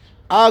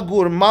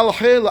 Agur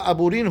malhe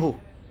la'aburinhu.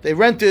 They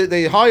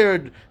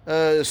hired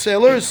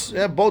sailors,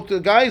 both the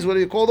guys, what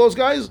do you call those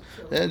guys?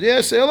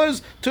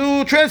 Sailors,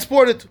 to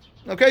transport it.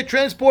 Okay,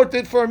 transport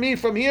it for me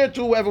from here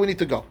to wherever we need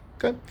to go.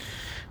 Okay,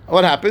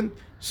 what happened?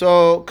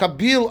 So,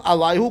 Kabil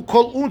alayhu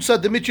kol unsa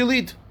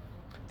demichilid.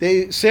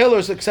 The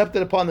sailors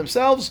accepted upon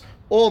themselves.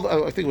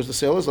 I think it was the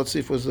sailors. Let's see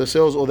if it was the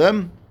sailors or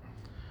them.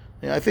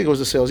 Yeah, I think it was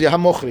the sellers. Yeah,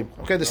 hamochrim.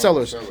 Okay, the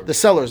sellers. The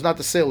sellers, not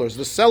the sailors.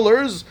 The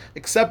sellers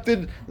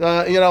accepted,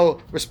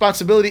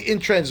 responsibility in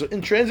transit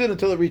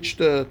until it reached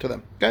to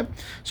them. Okay,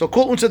 so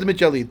kol unsa de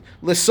mityalid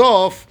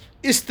lesof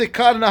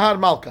istikar nahar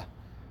malka.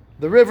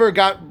 The river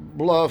got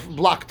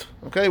blocked.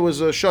 Okay, it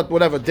was shut.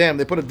 Whatever dam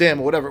they put a dam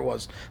or whatever it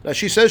was.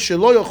 She says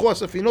shelo yochu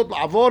asafinot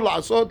la'avor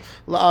la'asod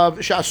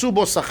she'asu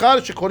bo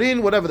sachar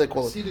shekorin whatever they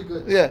call it. See the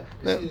goods. Yeah.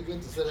 See the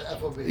goods instead of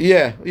FOB.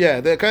 Yeah.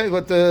 Okay,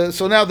 but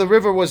so now the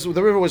river was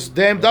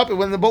dammed up, and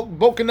when the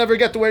boat can never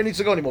get to where it needs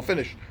to go anymore.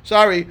 Finish.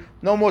 Sorry,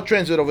 no more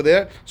transit over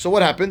there. So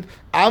what happened?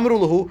 Amru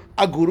lahu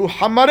aguru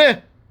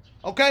hamare.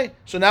 Okay,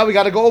 so now we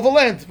got to go over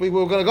land. We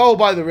were going to go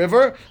by the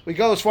river. We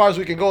go as far as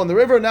we can go in the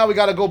river. Now we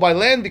got to go by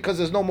land because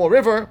there's no more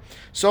river.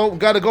 So we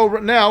got to go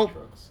now.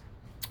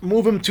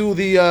 Move him to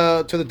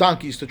the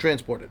donkeys to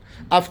transport it.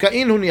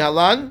 Afkain hu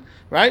nihalan,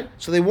 right?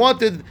 So they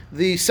wanted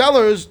the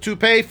sellers to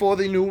pay for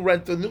the new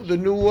rent, the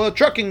new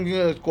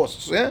trucking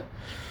costs. Yeah.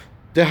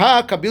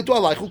 Deha kabiltu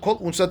alaychu kol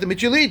unsat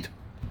michilid.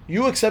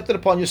 You accepted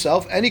upon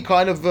yourself any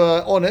kind of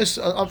honest,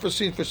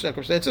 unforeseen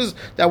circumstances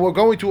that were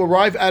going to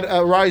arise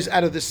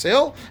out of this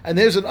sale. And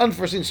there's an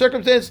unforeseen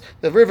circumstance.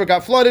 The river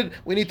got flooded.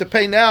 We need to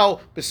pay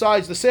now,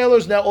 besides the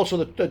sailors, now also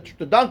the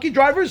donkey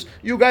drivers.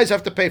 You guys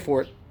have to pay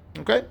for it.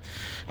 Okay?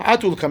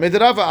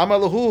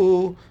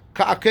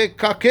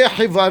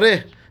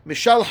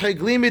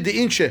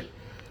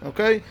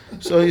 Okay?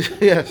 So,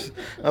 yes.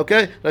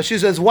 Okay? Rashi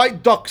says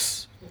white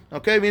ducks.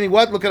 Okay? Meaning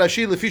what? Look at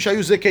Rashi. Lefisha yu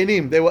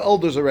zekenim. They were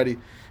elders already.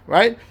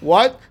 Right?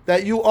 What?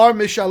 That you are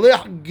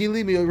mishalech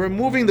gilim, you're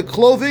removing the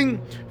clothing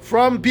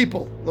from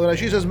people.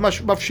 Rashi says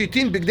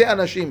mafshitin bigdei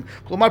anashim.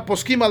 Klomar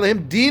poskim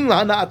alehem din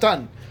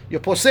lahana'atan. You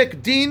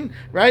posek din,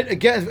 right,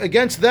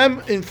 against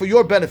them for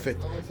your benefit.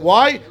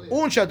 Why?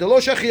 Unsha delo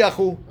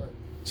shachiachu.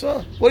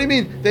 So, what do you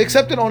mean? They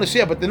accepted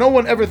onesh, but no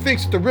one ever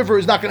thinks that the river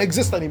is not going to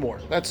exist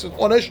anymore. That's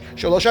onesh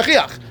shelo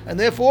shachiach. And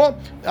therefore,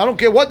 I don't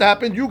care what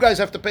happened, you guys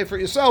have to pay for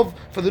it yourself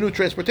for the new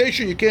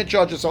transportation. You can't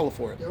charge a seller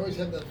for it. You always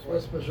have that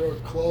force majeure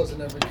clause in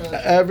every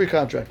contract. Every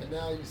contract. And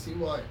now you see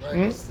why, right?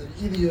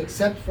 Mm-hmm. Either you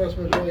accept force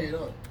majeure or you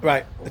don't.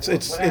 Right. What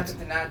happens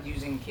to not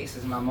using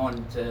cases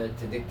mamon to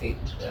dictate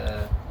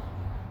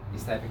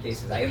these type of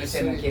cases? I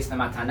understand in the case of the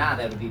matana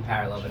that would be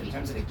parallel, but in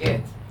terms of the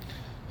get,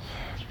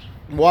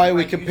 why are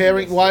we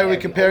comparing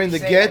the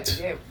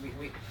get?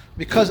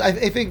 Because I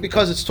think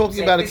because it's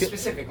talking about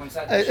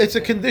it's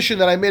a condition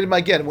that I made in my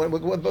get.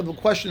 The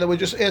question that we're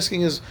just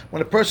asking is,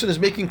 when a person is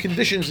making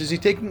conditions, is he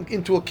taking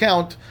into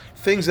account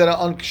things that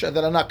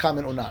are not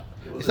common or not?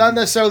 It's not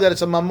necessarily that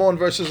it's a mamon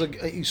versus a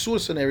isur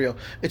scenario.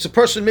 It's a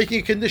person making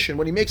a condition.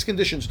 When he makes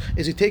conditions,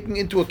 is he taking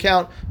into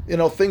account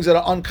things that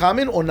are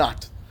uncommon or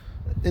not?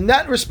 In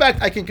that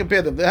respect, I can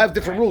compare them. They have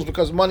different rules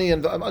because money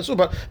and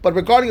but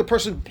regarding a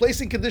person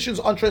placing conditions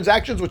on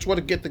transactions, which what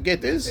the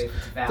get is,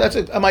 that's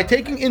it. Am I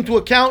taking into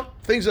account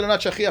things that are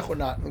not shachiach or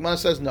not? The Gemara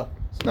says no.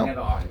 No.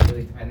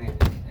 Really depending.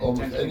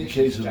 Almost any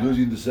case of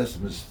losing the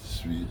sesame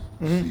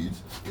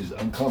seeds is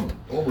uncommon.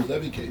 Almost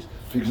every case.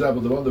 For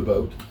example, they're on the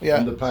boat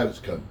and the pirates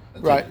come.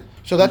 Right.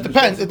 So that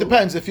depends. It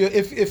depends. If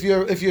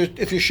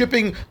you're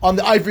shipping on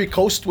the Ivory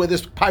Coast where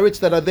there's pirates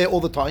that are there all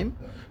the time,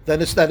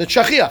 then it's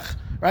shachiach.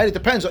 Right? It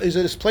depends. Is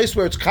it a place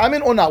where it's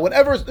common or not?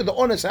 Whatever the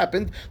honest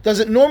happened, does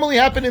it normally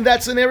happen in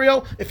that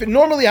scenario? If it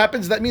normally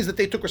happens, that means that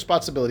they took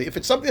responsibility. If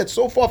it's something that's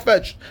so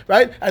far-fetched,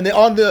 right? And they're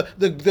on the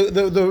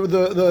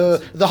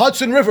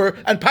Hudson River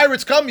and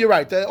pirates come, you're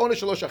right. The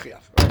honest shelo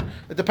shachiach. Right?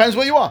 It depends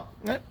where you are.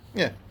 Right?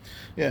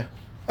 Yeah.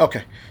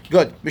 Okay.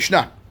 Good.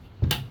 Mishnah.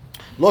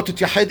 So now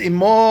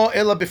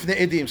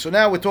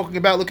we're talking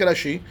about, look at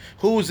Rashi.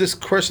 Who is this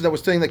person that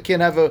was saying that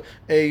can't have a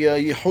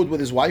yehud with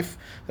his wife?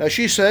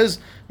 Rashi says,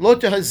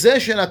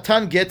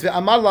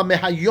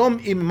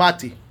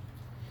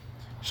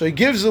 so he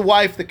gives the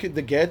wife the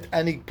get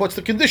and he puts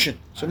the condition.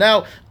 So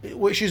now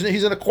he's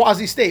in a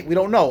quasi state. We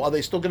don't know. Are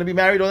they still going to be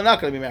married or they're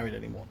not going to be married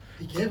anymore?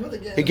 He gave her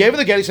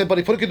the get. He said, but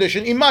he put a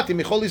condition. Imati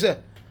michol izeh.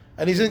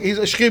 And he's a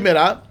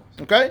shchimera.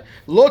 Okay?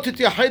 Lo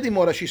tityahed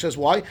imo, Rashi says,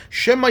 why?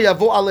 Shema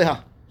yavo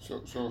aleha.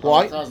 So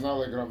why? halakha is not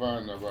like Rava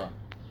and Rava.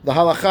 The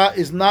halakha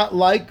is not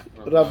like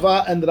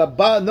Rava and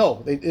Rabba.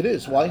 No, it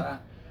is. Why?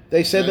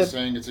 They said They're that.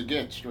 saying it's a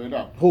get straight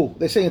up. Who?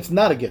 They're saying it's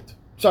not a get.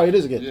 Sorry, it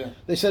is a get. Yeah.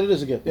 They said it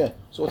is a get. Yeah.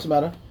 So what's the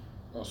matter?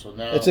 Oh, so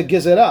now It's a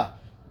gezerah.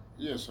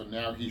 Yeah. So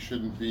now he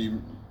shouldn't be.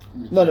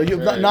 No,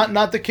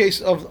 not the case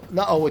of.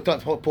 No, oh, wait,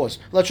 pause.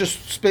 Let's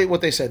just state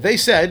what they said. They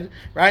said,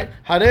 right?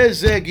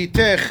 Harez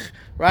gitech,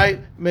 right?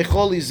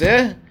 Mechol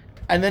izeh,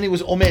 and then he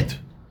was omed,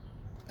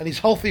 and he's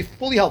healthy,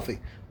 fully healthy.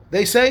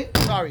 They say,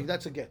 sorry,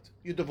 that's a get.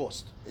 You're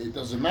divorced. It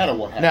doesn't matter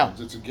what happens.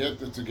 Now, it's a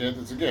get. It's a get.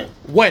 It's a get.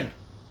 When?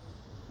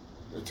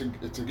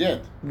 It's a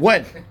get.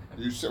 When?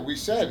 We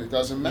said it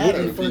doesn't matter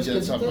if he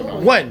gets something or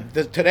not. When?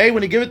 Today,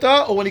 when he give it to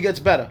her, or when he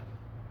gets better?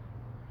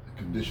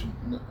 Condition.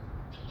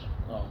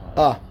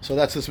 So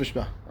that's this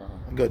Mishnah.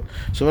 Good.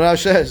 So when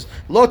Rashi says,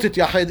 "Lo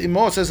tityahed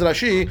imo," says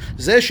Rashi,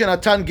 "Zeh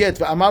shenatan get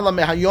ve'amar la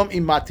mehayom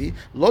imati."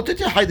 Lo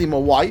tityahed imo.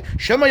 Why?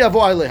 Shema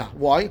yavo aleha.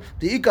 Why?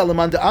 The ikal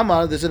leman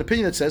de'amar. There's an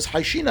opinion that says,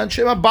 "Haishinan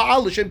shema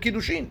ba'al l'shem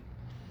kiddushin."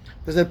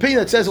 There's an opinion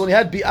that says when he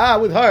had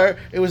bi'ah with her,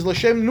 it was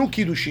l'shem nu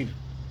kiddushin.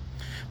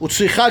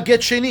 U'tzricha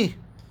get sheni.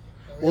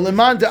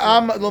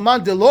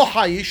 ולמען דלא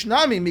חייש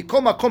נמי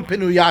מכל מקום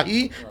פנויה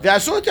היא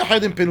ואסור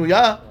להתייחד עם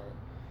פנויה.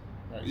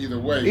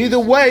 Either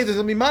way, there's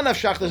a mimah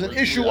nafshach. There's an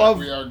issue of.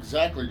 We are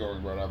exactly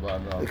going by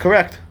Rabbi.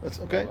 Correct. That's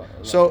okay.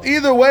 So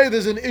either way,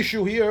 there's an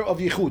issue here of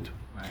yichud.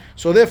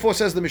 So therefore,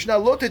 says the Mishnah,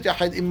 lo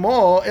tetiyachad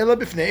imo ela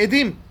b'fnei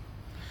edim.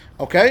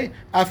 Okay.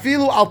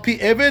 Afilu al pi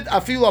eved,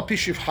 afilu al pi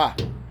shivcha.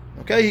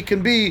 Okay. He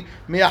can be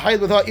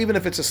miyachad with her even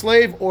if it's a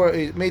slave or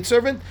a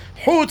maidservant.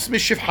 Chutz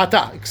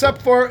mishivchata,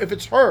 except for if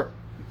it's her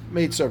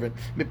maidservant.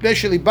 Mipnei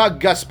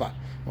sheliba gaspa.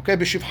 Okay,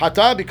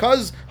 b'shivhata,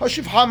 because her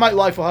shivha might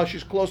lie for her.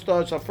 She's close to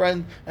her, it's her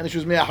friend, and if she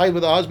was miyachid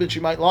with her husband, she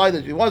might lie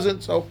that she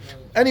wasn't. So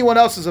anyone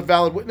else is a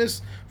valid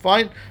witness.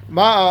 Fine.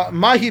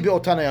 Mahi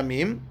be'otana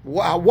yamim.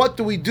 What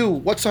do we do?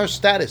 What's our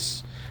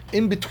status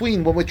in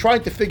between when we're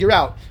trying to figure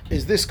out,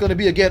 is this going to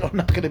be a get or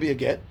not going to be a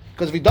get?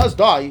 Because if he does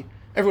die,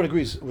 everyone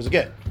agrees it was a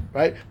get,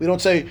 right? We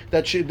don't say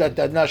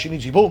that now she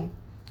needs yibum.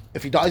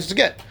 If he dies, it's a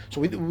get.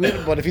 So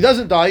but if he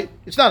doesn't die,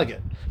 it's not a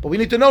get. But we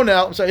need to know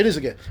now. I'm sorry, it is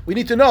a get. We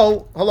need to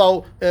know.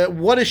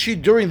 What is she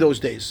during those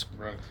days?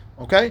 Right.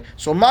 Okay.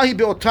 So mahi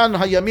beotan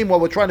hayamim. While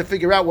we're trying to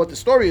figure out what the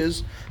story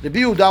is, Rabbi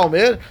Yehuda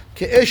omer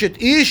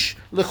ke'eshet ish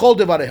lechol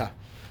devareha.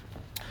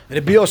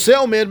 Rabbi Yosef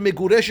omer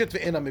megureshet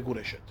ve'ena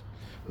megureshet.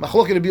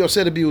 Machloket Rabbi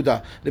Yosef Rabbi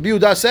Yehuda. Rabbi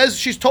Yehuda says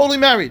she's totally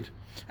married,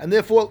 and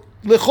therefore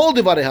lechol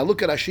devareha.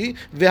 Look at Rashi.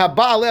 Ve'haba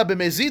aleh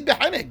b'mezid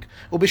b'haneg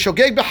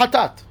u'b'shogeg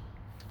b'hatat.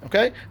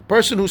 Okay,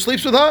 person who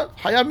sleeps with her,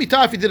 hayav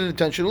mitah if he did it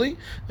intentionally.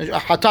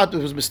 Hatat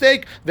was a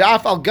mistake.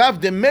 Ve'af al gav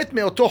demet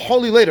me'oto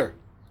holi later.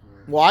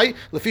 Why?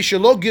 Lefi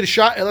shelo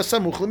girsha ela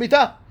samuch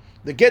lemitah.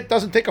 The get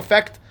doesn't take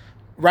effect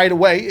right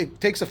away.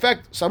 It takes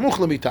effect samuch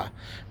lemitah.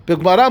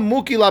 B'gmara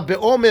mukila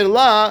be'omer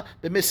la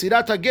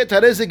b'mesirat haget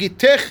hareze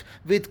gitech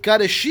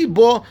v'itkareshi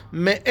bo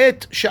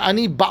me'et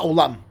she'ani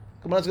ba'olam.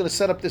 Gemara is going to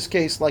set up this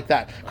case like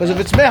that, because if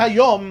it's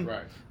mehayom.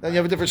 Right. Then you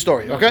have a different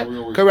story, okay?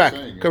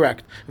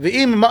 Correct.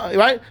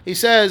 Right? He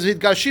says,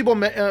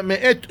 "V'itgashibo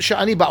me'et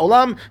sha'ani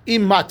ba'olam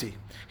im mati."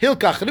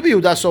 Hilkach Rabbi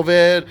Yehuda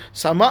sover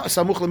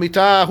samuch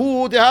lemita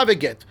hu dehave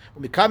get.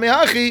 Umikame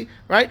hachi,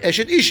 right?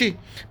 Eshet ishi.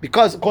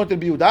 Because according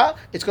to Rabbi Yehuda,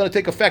 it's going to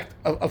take effect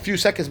a few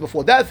seconds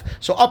before death.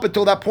 So up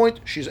until that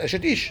point, she's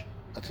eshet ish.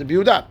 That's Rabbi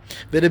Yehuda.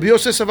 Rabbi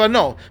Yosef savar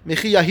no.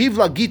 Michi yahiv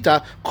la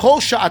gita kol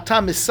sha'ata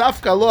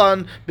misafka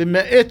loan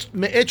b'me'et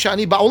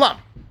sha'ani ba'olam.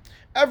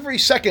 Every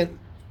second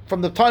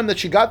from the time that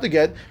she got the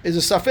get is a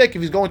safek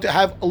if he's going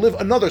to live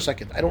another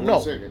second. I don't know.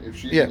 Second. If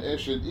she's an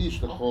eshet ish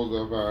the whole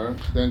davar,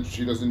 then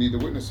she doesn't need the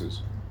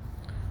witnesses.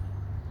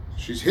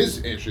 She's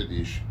his eshet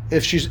ish.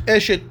 If she's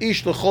eshet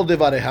ish l'chol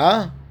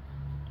devareha,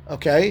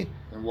 okay.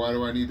 Then why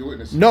do I need the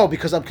witnesses? No,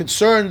 because I'm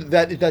concerned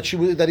that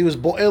he was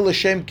bo'el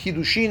l'shem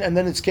kiddushin, and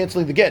then it's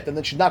canceling the get, and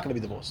then she's not going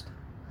to be divorced.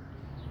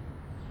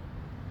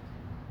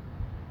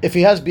 If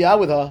he has bi'ah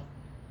with her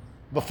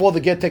before the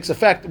get takes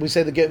effect, we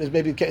say the get is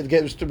maybe the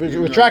get is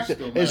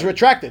retracted. Is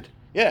retracted.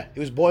 Yeah, he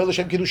was bo'el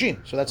l'shem kiddushin,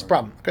 so that's the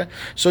problem. Okay,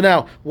 so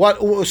now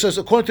what says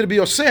according to the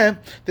Biyoseh,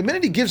 the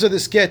minute he gives her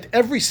this get,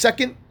 every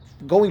second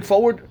going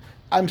forward,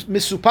 I'm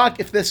misupak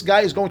if this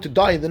guy is going to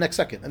die in the next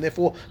second, and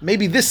therefore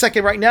maybe this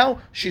second right now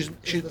she's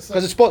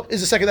because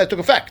it's the second that took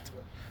effect,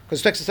 because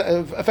it takes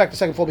effect the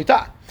second for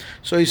mitah.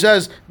 So he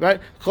says right.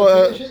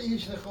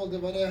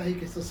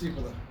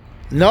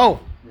 No.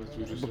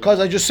 Because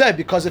I just said,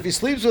 because if he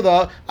sleeps with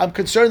her, I'm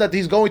concerned that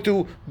he's going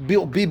to be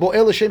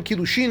bo'el l'shem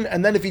kiddushin,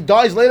 and then if he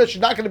dies later,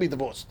 she's not going to be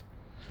divorced,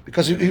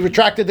 because he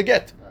retracted the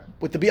get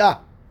with the bi'ah.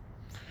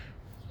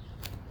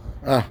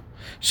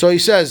 So he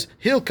says,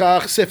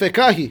 Hilkach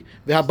sefekahi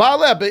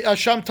v'habale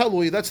asham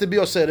talui. That's the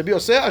Biyoseh. The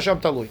Biyoseh asham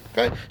talui.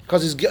 Okay,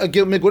 because he's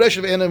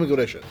megureshet ve'ena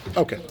megureshet.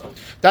 Okay,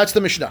 that's the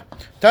Mishnah.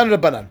 Tan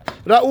Rabbanan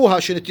ra'uha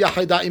shenit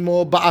yachida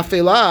imo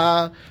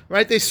ba'afela.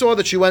 Right, they saw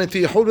that she went into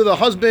yehud with her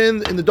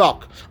husband in the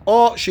dark,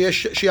 or she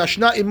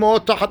ashna imo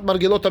tahat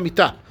margelot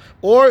hamita,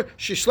 or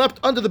she slept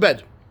under the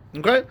bed.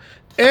 Okay,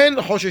 and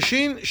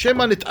hosheshin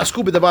shema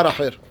nitasku b'davar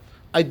acher.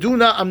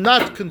 I'm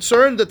not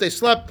concerned that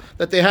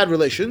they had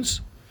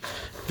relations.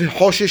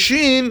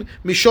 Hosheshin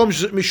mishum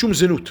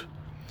zinut,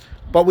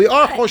 but we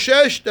are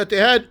hoshesh that they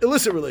had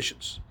illicit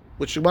relations,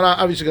 which we're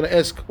obviously going to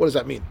ask, what does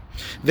that mean?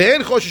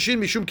 Ve'en hosheshin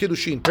mishum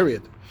kiddushin.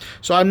 Period.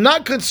 So I'm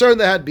not concerned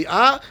they had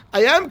bi'ah.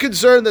 I am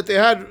concerned that they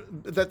had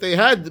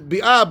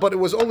bi'ah, but it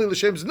was only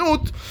l'shem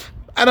zinut,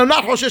 and I'm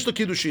not hoshesh to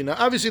kiddushin. Now,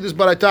 obviously, this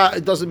baraita,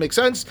 it doesn't make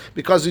sense,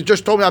 because you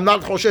just told me I'm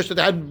not hoshesh that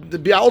they had the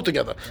bi'ah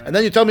altogether, and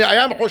then you tell me I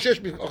am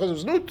hoshesh because of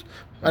zinut,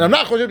 and I'm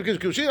not hoshesh because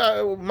of kiddushin.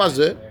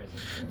 Mazeh.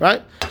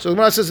 Right? So the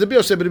Gemara says, no,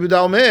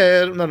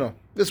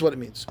 this is what it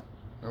means.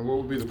 And what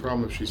would be the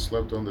problem if she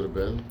slept under the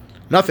bed?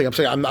 Nothing. I'm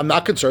saying I'm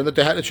not concerned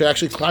that she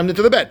actually climbed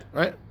into the bed,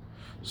 right?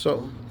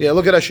 So, yeah,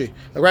 look at Rashi.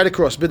 Right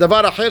across.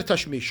 B'davar acher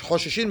tashmish,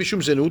 chosheshin mishum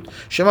zenut,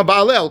 shema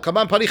ba'alel,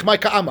 kaman parich mai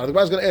ka'amar. The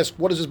Gemara is going to ask,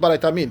 what does this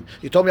baraita mean?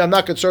 You told me I'm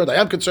not concerned. I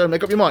am concerned.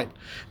 Make up your mind.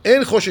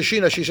 En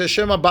chosheshin, she says,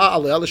 shema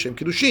ba'alel, l'shem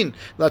kiddushin,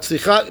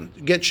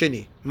 latzlicha get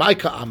sheni. Mai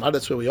ka'amar,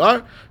 that's where we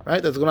are,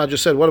 right? That's the Gemara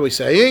just said. What are we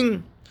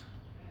saying?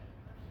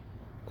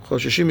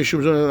 חוששים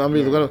משום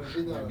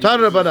תן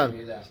רבנן.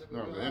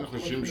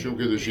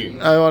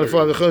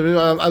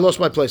 I lost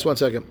my place, one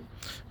second.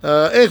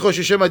 אין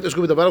חוששים מה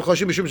יתעסקו בדבר,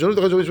 חוששים משום זנות,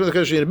 חוששים משום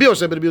קידושין. רבי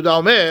יוסף ברבי יהודה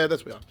אומר,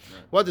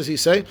 what does he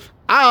say?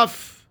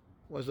 אף,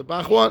 what's the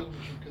back one?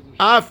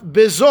 אף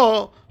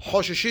בזו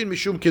חוששים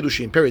משום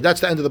קידושין. Period. That's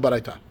the end of the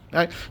baraita.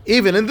 Right?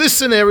 Even in this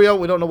scenario,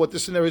 we don't know what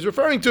this scenario is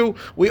referring to,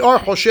 we are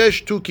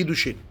choshesh to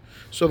kiddushin.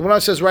 So the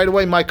Gemara says right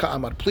away, Maika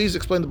Amar. Please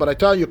explain the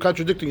baraita. You're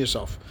contradicting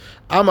yourself.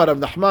 Amar of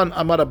Nachman,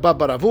 Amar of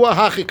Baba Ravua,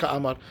 Hachi Ka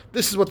Amar.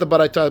 This is what the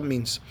baraita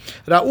means.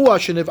 Ra'ua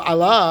sheniv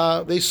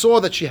Allah. They saw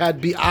that she had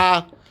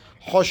bi'ah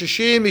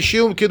chosheshim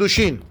mishum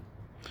kiddushin.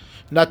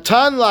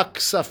 Natan la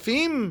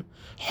ksafim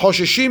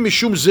chosheshim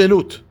mishum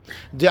zenut.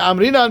 De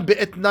amrinan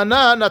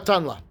be'etnana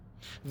natan la.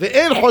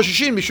 Ve'en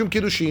chosheshim mishum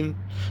kiddushin.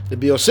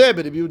 Rabbi Yosef,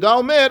 Rabbi Yehuda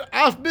Omer,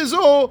 af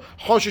bezo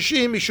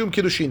chosheshim mishum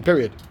kiddushin.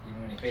 Period.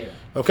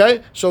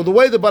 Okay, so the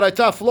way the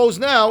baraita flows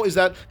now is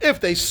that if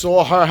they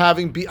saw her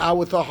having bi'ah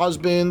with her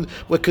husband,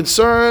 we're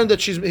concerned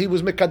that he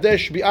was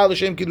mekadesh bi'ah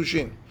l'shem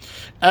kiddushin.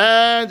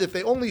 And if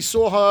they only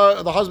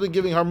saw the husband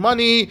giving her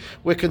money,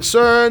 we're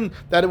concerned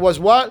that it was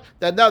what?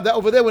 That now that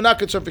over there we're not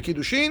concerned for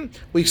kiddushin.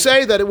 We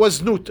say that it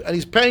was znut, and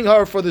he's paying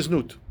her for the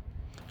znut.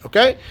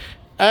 Okay?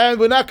 And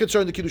we're not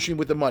concerned the kiddushin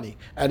with the money.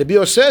 And the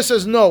Biyoseh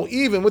says no,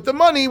 even with the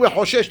money, we're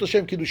choshesh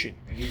l'shem kiddushin.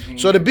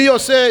 So the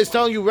Biyoseh is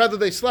telling you whether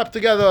they slept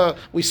together,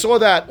 we saw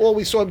that, or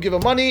we saw him give her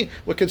money,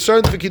 we're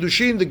concerned for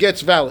kiddushin, the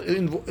get's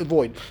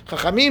void.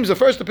 Chachamim's the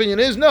first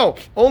opinion is no,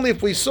 only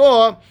if we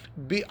saw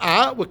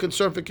bi'ah, we're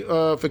concerned for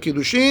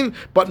kiddushin,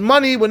 but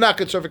money, we're not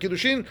concerned for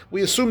kiddushin.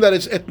 We assume that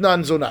it's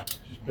etnan zonah.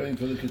 She's paying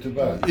for the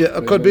ketubah. Yeah,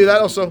 it could be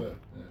that also.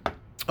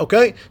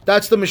 Okay,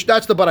 that's the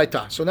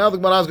baraita. So now the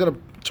Gemara is going to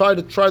try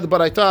the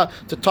baraita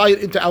to tie it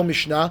into our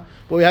Mishnah,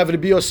 where we have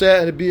Rabbi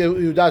Yosef and Rabbi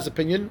Yehuda's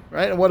opinion,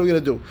 right? And what are we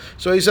going to do?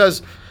 So he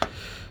says,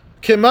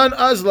 "Keman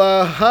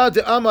azla ha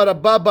de amar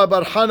Rabba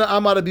bar Hana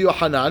amar Rabbi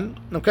Yohanan."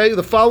 Okay,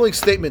 the following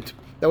statement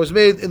that was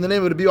made in the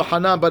name of Rabbi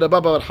Yohanan by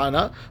Rabba bar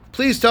Hana.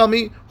 Please tell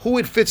me who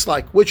it fits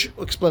like. Which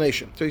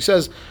explanation? So he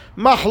says,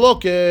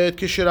 "Mahloket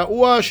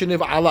kishira'ua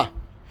sheniv'ala."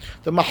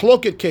 The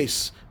mahloket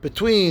case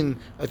between,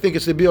 I think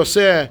it's Rabbi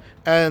Yosef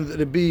and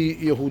Rabbi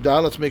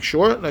Yehuda. Let's make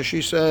sure. Now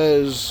she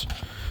says,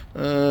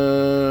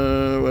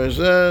 where's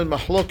that?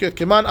 Mahloket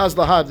keman az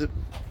lahad.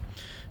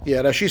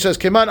 Yeah, Rashi says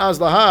keman az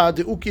lahad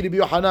uki Rabbi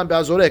Yohanan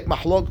be'azorek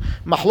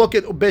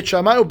mahloket ubet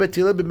Shammai ubet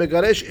Hillel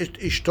b'megaresh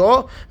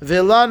ishto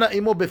velana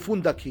imo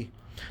befundaki.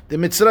 The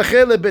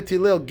mitzrache lebet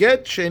Hillel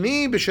get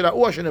sheni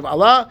b'shira'ua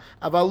sheniv'ala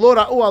aval lo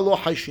ra'ua lo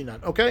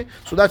hayshinan. Okay,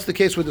 so that's the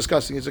case we're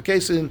discussing. It's a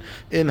case in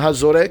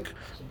Hazorek.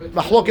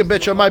 Mahloket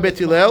Bet Shammai Bet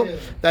Hillel,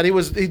 that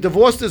he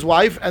divorced his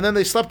wife and then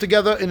they slept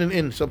together in an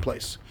inn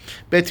someplace.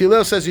 Bet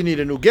Hillel says you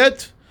need a new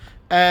get,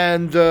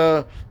 and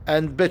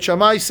Bet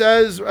Shammai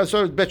says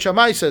Bet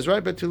Shammai says,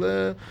 right? Bet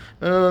Hillel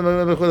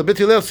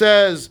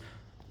says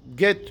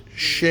get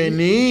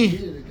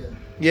sheni.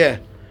 Yeah,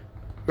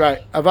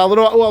 right. Aval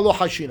lo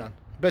hashinan.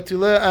 Bet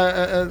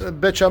Hillel,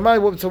 Bet Shammai.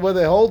 So where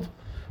they hold?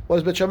 What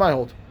does Bet Shammai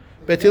hold?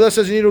 Bet Hillel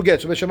says you need a get.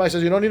 So Bet Shammai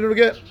says you don't need a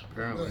get.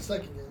 Apparently.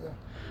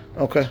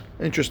 Okay,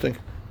 interesting.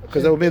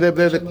 Because that would be the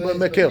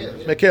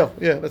Mekil.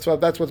 Yeah,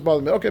 that's what's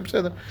bothering me. Okay,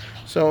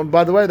 so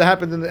by the way, that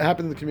happened in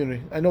the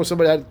community. I know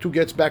somebody had 2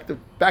 gets back to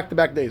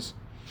back days.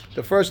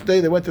 The first day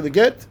they went to the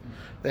get,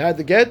 they had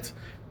the get,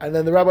 and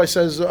then the rabbi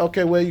says,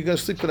 "Okay, where are you going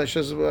to sleep tonight?"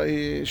 She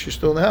says, "She's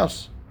still in the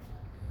house."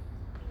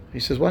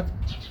 He says, "What?"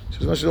 She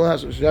says, "No, she's still in the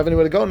house. Do you have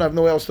anywhere to go?" "No, I have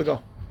nowhere else to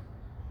go."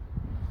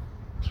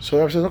 So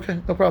the rabbi says, "Okay,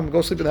 no problem.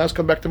 Go sleep in the house.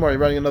 Come back tomorrow. You're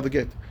running another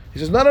get." He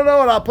says, "No,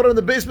 I'll put it in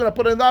the basement. I'll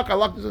put it in the lock. I'll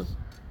lock this."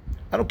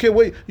 I don't care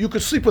where you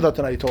could sleep with her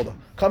tonight. He told her,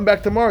 "Come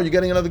back tomorrow. You're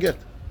getting another gift.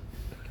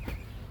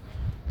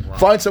 Wow.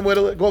 Find somewhere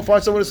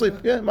to sleep."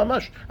 Yeah,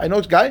 mamash. I know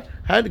this guy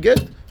had a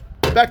gift,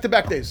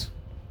 back-to-back days,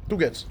 2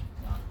 gets.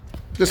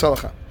 This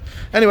halacha.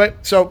 Anyway,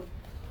 so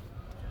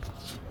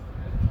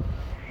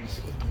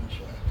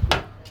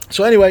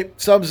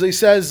he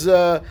says,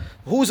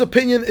 whose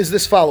opinion is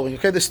this following?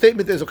 Okay, the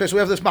statement is, okay, so we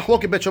have this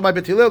mahloket Bet Shammai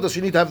Bet Hillel, does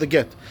she need to have the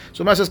get?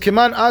 So Mar says,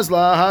 Kiman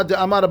azla ha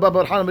de amar Rabba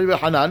bar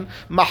Hanan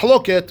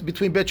mahloket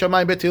between Bet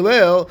Shammai and Bet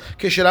Hillel,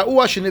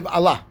 kishira'ua sheniv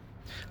Allah.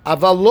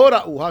 Aval lo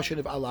ra'uha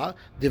sheniv Allah,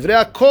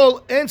 divrei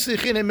kol en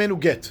tzrichin emenu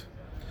get.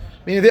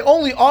 Meaning they're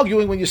only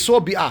arguing when you saw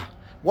bi'ah.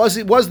 Was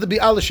the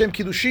bi'ah l'shem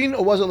kiddushin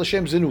or was it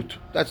l'shem zenut?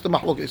 That's the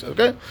mahloket,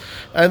 okay?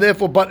 And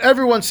therefore, but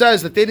everyone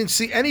says that they didn't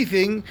see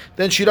anything,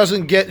 then she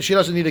doesn't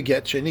need a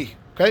get, sheni.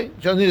 Okay?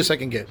 She doesn't need a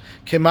second get.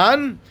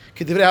 Keman,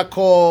 kedivrei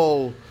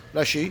hakol,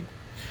 Rashi.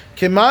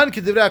 Keman,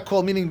 kedivrei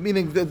hakol,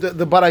 meaning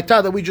the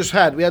baraita that we just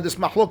had. We had this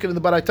mahloket in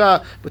the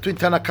baraita between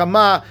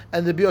Tanakama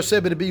and the Biyoseh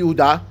and the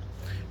Biyuda,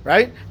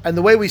 right? And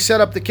the way we set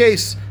up the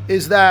case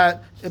is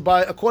that,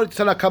 according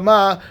to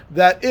Tanakama,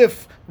 that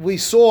if we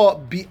saw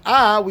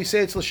bi'ah, we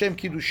say it's l'shem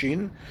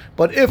kiddushin.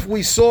 But if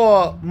we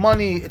saw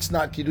money, it's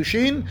not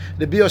kiddushin.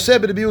 The Biyoseh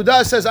and the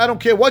Biyuda says, I don't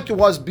care what it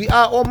was,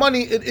 bi'ah or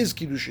money, it is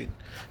kiddushin.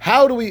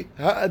 How do we,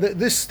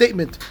 this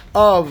statement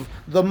of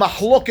the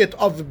mahloket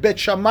of Bet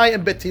Shammai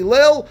and Bet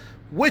Hillel,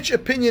 which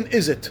opinion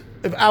is it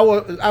of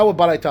our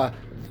baraita?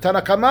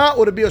 Tanakama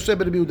or Rabbi Yosef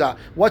Rabbi Yehuda?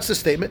 What's the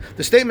statement?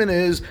 The statement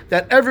is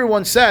that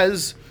everyone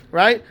says,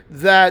 right,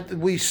 that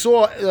we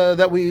saw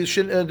that we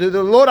should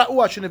the Lo Ra'u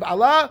Sheniv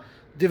Allah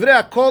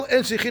Divrei Hakol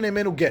En Sichin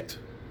Emenu Get.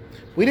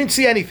 We didn't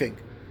see anything.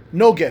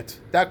 No get.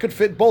 That could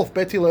fit both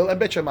Bet Hillel and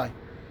Bet Shammai.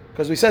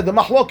 Because we said the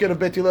machloket of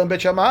Bet Hillel and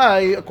Bet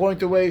Shammai, according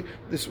to the way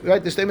this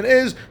right, the statement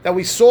is that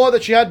we saw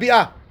that she had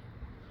bi'ah.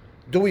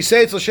 Do we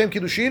say it's L'Shem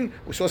Kiddushin?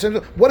 We saw same.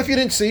 What if you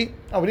didn't see?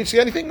 Oh, we didn't see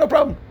anything? No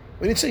problem.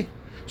 We didn't see.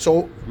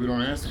 So we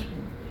don't ask.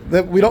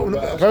 We don't.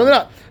 Apparently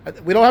not.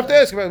 We don't have to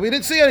ask. We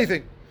didn't see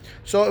anything.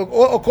 So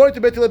according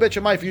to Bet Hillel and Bet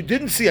Shammai, if you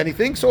didn't see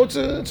anything, so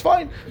it's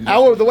fine.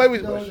 The way we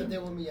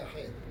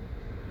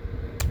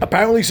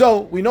apparently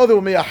so. We know there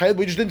were miyached.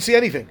 We just didn't see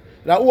anything.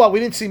 We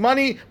didn't see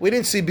money. We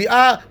didn't see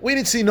bi'ah. We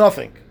didn't see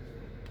nothing.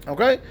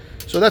 Okay,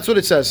 so that's what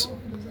it says.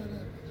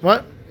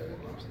 What?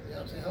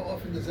 How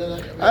often does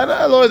that happen?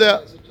 I know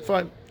that.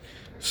 Fine.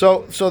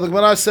 So the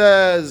Gemara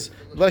says,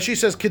 Rashi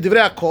says,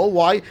 "Kedivrei Hakol."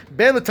 Why?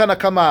 Ben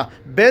l'Tanakama,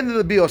 ben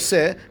l'Rabbi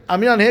Yosef.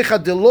 Aminan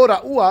hecha de lo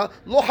ra'ua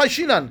lo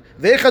hayshinan,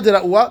 vehecha de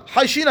ra'ua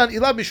hayshinan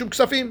ila bishum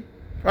ksafim.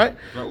 Right?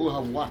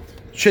 Ra'ua what?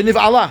 Sheniv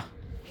Allah.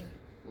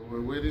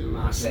 Where did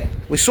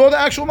we saw the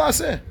actual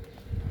maaseh.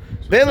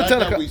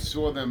 We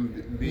saw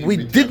them be we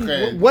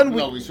didn't when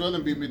we saw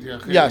them be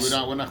mityached. Yes,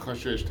 we're not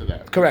chashish to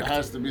that. Correct. It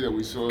has to be that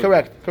we saw.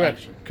 Correct. Or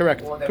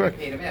that we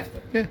paid him after.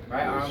 Yeah.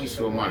 Right? We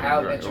saw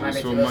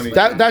money.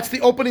 That's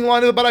the opening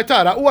line of the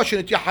Baraita. Ra'ua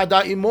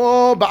shenitiyahada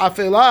imo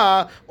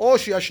ba'afela o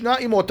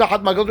sheyashna imo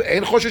tahat magad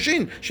ein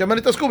chosheshin shemen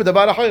itasku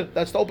b'davar acher.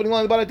 That's the opening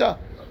line of the Baraita.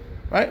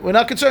 Right? We're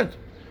not concerned.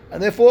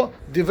 And therefore,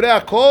 divrei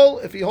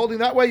hakol, if you're holding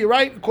that way, you're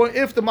right.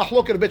 If the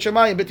mahloket of Bet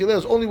Shammai and Bet Hillel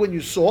is only when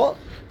you saw,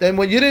 then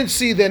when you didn't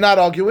see, they're not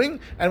arguing.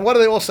 And what are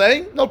they all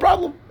saying? No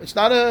problem. It's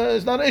not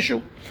an issue.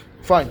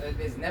 Fine. So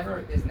there's never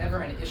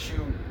an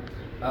issue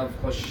of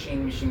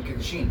chosheshin mishum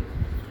kiddushin.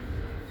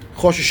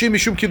 Chosheshin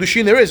mishum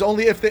kiddushin there is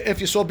only if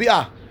you saw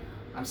bi'ah.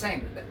 I'm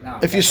saying no.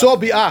 If you saw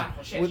bi'ah,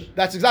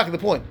 that's exactly the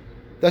point.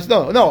 That's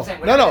no. Because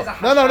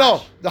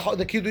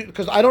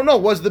I don't know,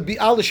 was the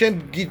bi'al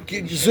l'shem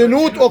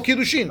zenut or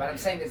kiddushin? But I'm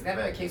saying there's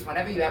never a case.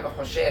 Whenever you have a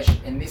choshesh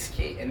in this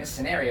case, in this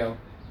scenario,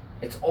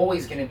 it's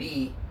always going to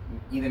be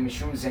either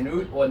mishum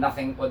zenut or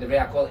nothing, or the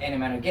re'akol any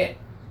man get.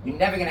 You're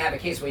never going to have a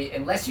case where,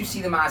 unless you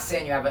see the maaseh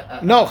and you have a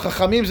no.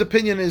 Chachamim's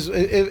opinion is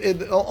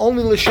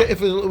only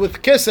if it's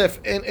with kesef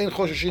in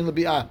chosheshin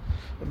l'bi'ah.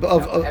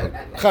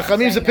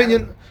 Chachamim's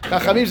opinion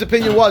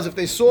was if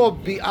they saw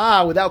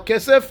bi'ah without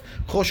kesef,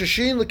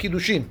 chosheshin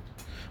l'kiddushin.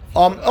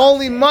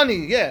 Only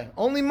money,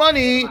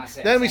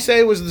 then we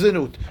say it was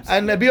zinut.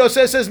 And Rabbi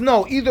Yosef says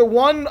no, either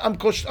one. I'm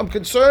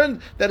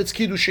concerned that it's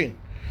kiddushin.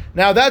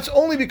 Now that's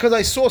only because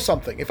I saw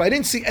something. If I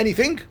didn't see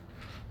anything,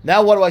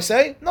 now what do I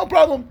say? No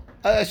problem.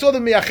 I saw the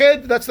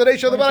miyached. That's the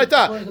ratio of the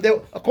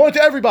Baraita. According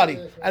to everybody,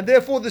 and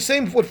therefore the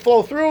same would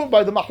flow through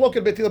by the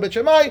machloket Bet Hillel Bet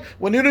Shammai.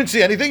 When you didn't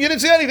see anything, you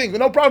didn't see anything.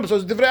 No problem. So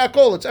it's divrei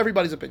hakol. It's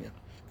everybody's opinion.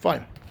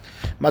 Fine.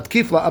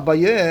 Matkif la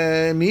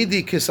Abaye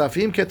midi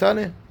kisafim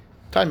ketane.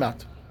 Time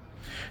out.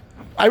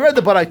 I read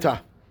the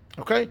Baraita.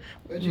 Okay.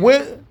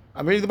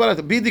 I'm reading the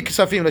Baraita. Midi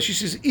kisafim. She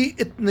says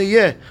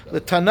itneye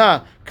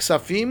letana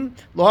kisafim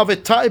lo have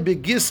ta'i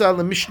begisa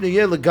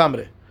lemishneye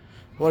legamre.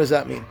 What does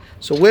that mean?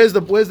 So where's the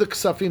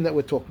ksafim that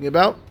we're talking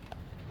about?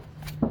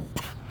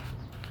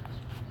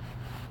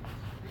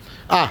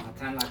 No.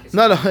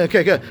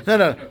 Okay, good.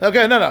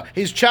 No.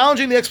 He's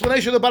challenging the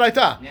explanation of the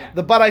Baraita. Yeah.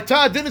 The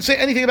Baraita didn't say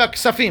anything about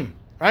ksafim,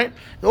 right?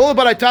 All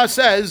the Baraita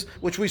says,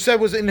 which we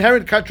said was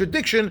inherent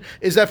contradiction,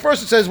 is that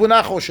first it says we're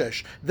not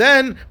choshesh.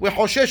 Then we're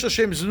choshesh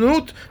l'shem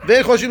znut.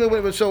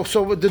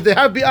 So did they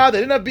have bi'ah?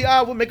 They didn't have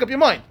bi'ah. We'll make up your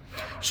mind.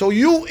 So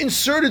you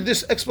inserted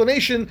this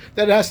explanation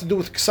that it has to do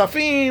with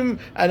ksafim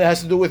and it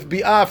has to do with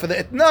bi'ah for the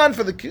etnan,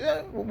 for the...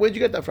 where'd you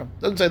get that from?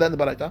 Doesn't say that in the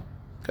Baraita.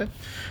 Okay?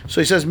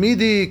 So he says,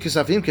 midi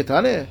kisafim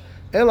ketane,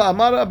 ela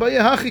amar abaye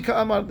hachi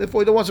ka amar.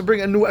 Therefore he wants to bring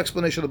a new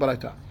explanation of the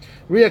Baraita.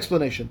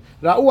 Re-explanation.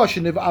 Ra'ua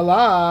sheniv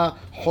ala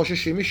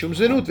chosheshim mishum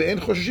zenut ve'en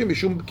chosheshim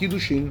mishum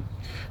kiddushin.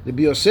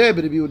 Rabbi Yosef,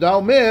 Rabbi Yehuda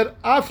omer,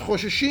 af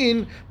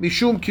chosheshin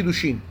mishum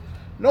kiddushin.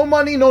 No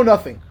money, no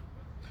nothing.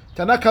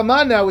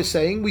 Tanakama now is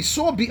saying, we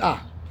saw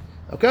bi'ah.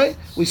 Okay,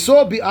 we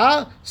saw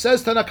bi'ah,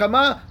 says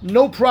Tanakama,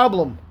 no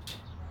problem.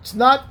 It's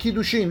not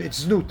kiddushin,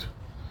 it's znut.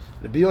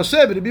 Rabbi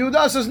Yosef, Rabbi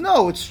Yehuda says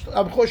no, it's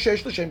am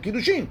choshesh l'shem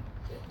kiddushin.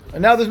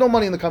 And now there's no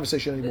money in the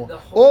conversation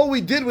anymore. All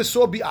we did was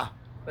saw bi'ah.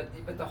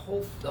 But the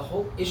whole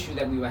issue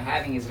that we were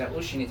having is that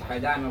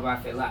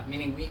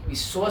meaning we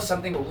saw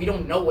something but we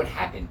don't know what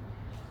happened.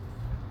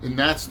 In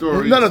that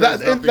story,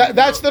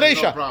 that's the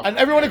reisha, and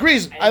everyone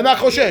agrees. I'm not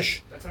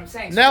choshesh. That's what I'm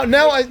saying.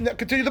 Now I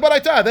continue the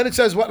Baraita. Then it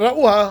says what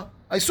Ra'uha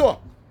I saw.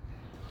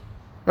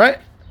 Right?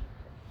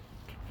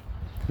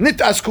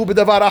 Nitasku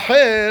b'davar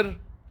acher.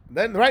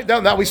 Then right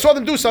down now we saw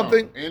them do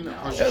something.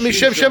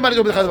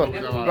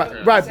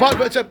 Right,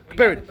 but it's a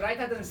period. The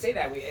Baraita doesn't say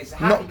that. It's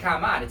hachi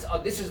kamad. It's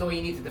this is the way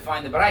you need to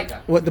define the Baraita.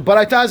 Well, the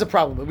Baraita has a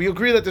problem. We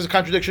agree that there's a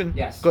contradiction.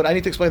 Yes. Good. I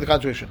need to explain the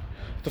contradiction.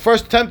 The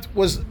first attempt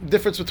was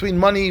difference between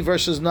money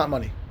versus not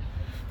money.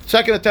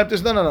 Second attempt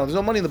is no. There's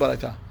no money in the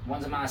baraita.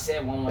 One's a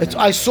maaseh, one was.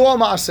 I saw a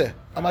maaseh.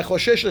 Am I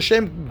choshesh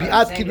l'shem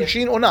bi'at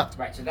kiddushin or not?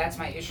 Right. So that's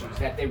my issue. Is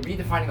that they're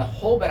redefining the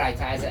whole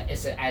baraita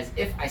as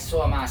if I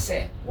saw a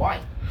maaseh.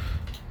 Why?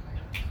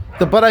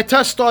 The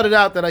baraita started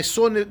out that I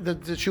saw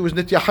that she was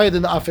nityahayed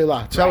in the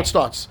afela. That's how it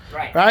starts.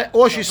 Right?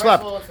 Or she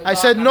slept. I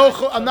said no.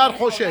 I'm not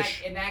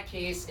choshesh. In that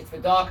case, it's the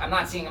dark. I'm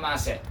not seeing a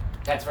maaseh.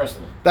 That's first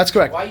of all. That's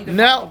correct.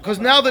 Now, because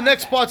now the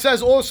next part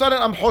says all of a sudden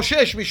I'm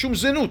choshesh mishum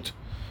zinut.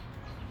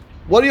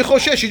 What are you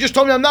choshesh? You just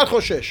told me I'm not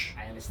choshesh.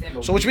 I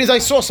understand. So which means I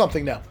saw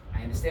something now.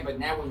 I understand, but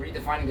now we're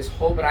redefining this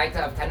whole baraita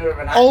of tanur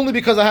of Only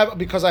because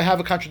I have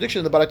a contradiction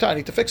in the baraita. I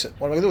need to fix it.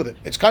 What am I going to do with it?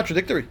 It's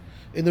contradictory.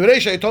 In the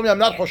Reisha, you told me I'm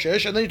not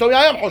choshesh, and then you told me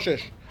I am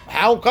choshesh.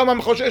 How come I'm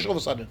choshesh all of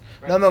a sudden?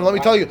 No, let me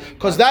tell you.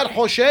 Because that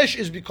choshesh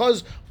is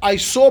because I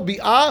saw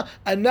bi'ah,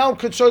 and now I'm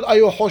concerned, are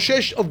you a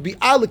choshesh of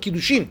bi'ah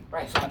l'kiddushin?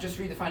 Right, so I'm just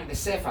redefining the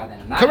sefer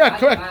then.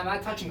 Correct. I'm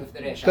not touching the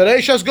Reisha. The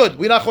Reisha is good.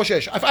 We're not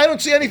choshesh. If I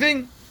don't see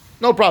anything,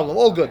 no problem.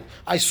 All good.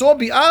 I saw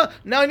bi'ah,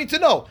 now I need to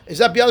know. Is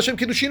that bi'ah l'shem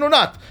kiddushin or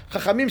not?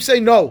 Chachamim say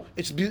no.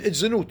 It's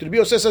zenut. The Rabbi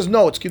Yosef says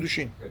no, it's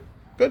kiddushin.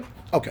 Good?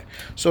 Okay.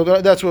 So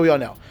that's where we are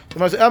now. The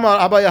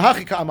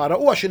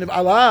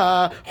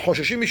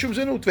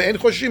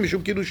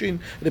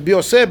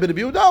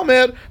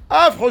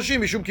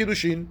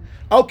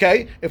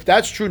Okay, if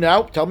that's true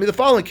now, tell me the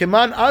following.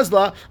 Keman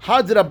azla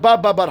had Rabba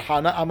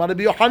barhana amar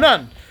Rabbi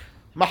Yohanan.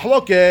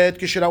 Mahloket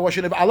kishra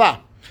sheniv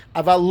ala.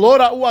 Aval lo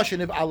ra'u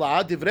sheniv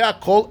ala divrei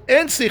hakol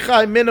en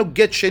sicha imenu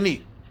get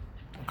sheni.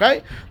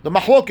 Okay? The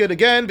mahloket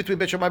again between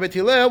Bet Shammai and Bet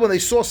Hillel when they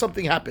saw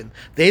something happen.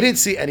 They didn't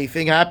see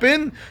anything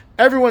happen.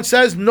 Everyone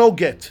says no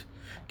get.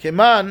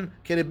 Keman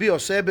kerebi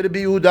Yosef Rabbi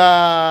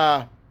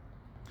Yehuda.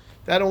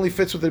 That only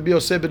fits with Rabbi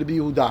Yosef Rabbi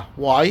Yehuda.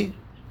 Why?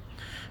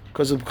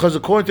 Because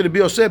according to Rabbi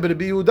Yosef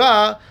Rabbi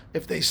Yehuda,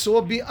 if they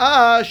saw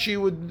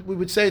bi'ah, we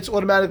would say it's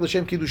automatic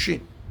l'shem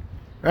kiddushin,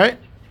 right?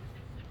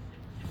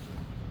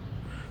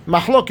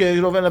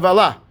 Mahloket Roven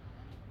Avala.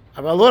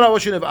 Avalora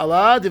Oshin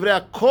Avala divrei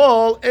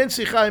hakol en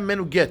sicha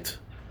imenu get.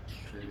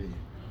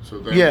 So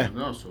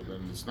then, so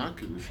then it's not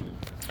kiddushin.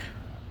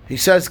 He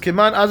says,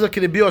 "Keman azar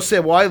kerebi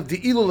Yosef." Why? The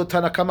ilu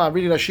l'tanakama.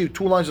 Reading Rashi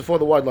 2 lines before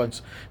the wide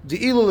lines. The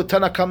ilu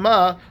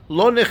l'tanakama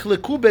lo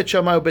nechleku Bet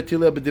Shammai u'Bet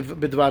Hillel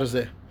b'dvar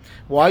zeh.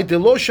 Why? De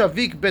lo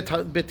shavik Bet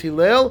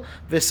Hillel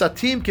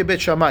v'satim kebet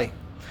Shammai.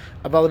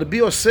 Aval Rabbi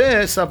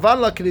Yosef savar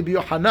la kerebi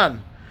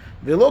Yohanan.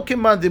 V'lo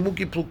keman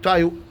demuki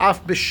pluktayu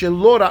af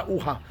b'shelo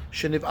ra'uha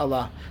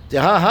sheniv'ala.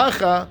 Deha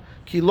hacha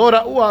ki lo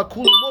ra'uha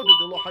kul modu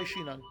de lo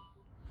hayshinan.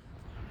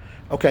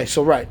 Okay,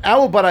 so right.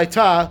 Our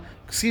baraita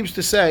seems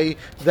to say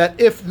that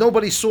if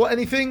nobody saw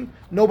anything,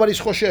 nobody's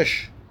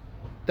choshesh.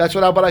 That's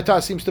what our baraita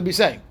seems to be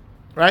saying,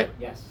 right?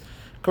 Yes.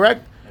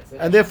 Correct? That's it.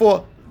 And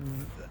therefore,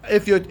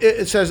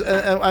 it says,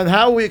 and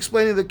how are we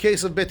explaining the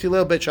case of Bet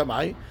Hillel, Bet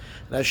Shammai?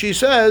 Now she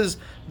says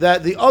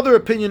that the other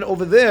opinion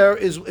over there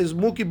is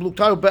muki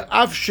bluktayu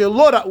be'af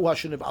shelo ra'u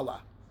hasheniv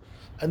Allah.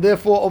 And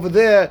therefore, over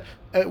there,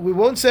 we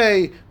won't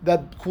say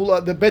that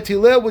the Bet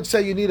Hillel would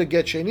say you need a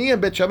get sheni,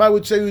 and Bet Shammai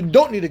would say you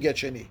don't need a get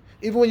sheni,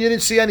 even when you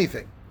didn't see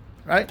anything,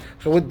 right?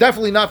 So we're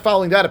definitely not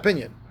following that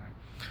opinion.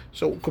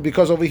 So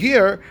because over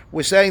here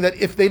we're saying that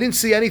if they didn't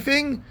see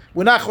anything,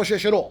 we're not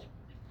choshesh at all,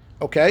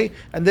 okay?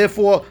 And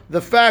therefore,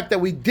 the fact that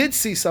we did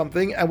see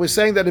something, and we're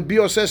saying that the Rabbi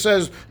Yosef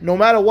says no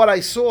matter what I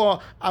saw,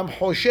 I'm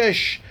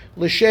choshesh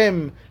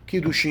l'shem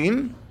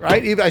kiddushin,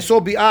 right? If I saw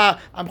bi'ah,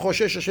 I'm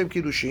choshesh l'shem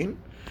kiddushin.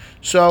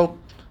 So.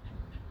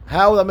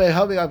 How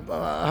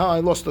I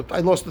lost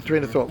the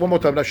train of thought. One more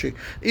time, Rashi.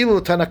 Ilu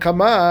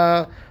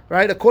Tanakama,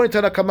 right? According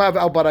to Tanakama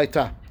al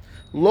Baraita,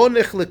 lo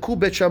nechleku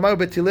Bet Shammai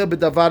Bet Hillel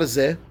b'davar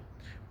zeh.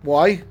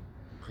 Why?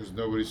 Because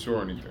nobody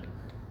saw anything.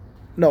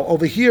 No,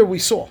 over here we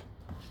saw.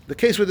 The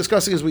case we're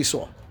discussing is we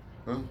saw.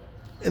 Huh?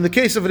 In the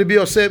case of Rabbi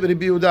Yosef, Rabbi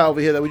Yehuda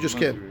over here that we just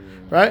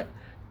came, right?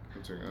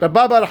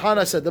 Rabbi Bar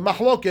Hana said the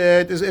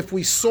mahloket is if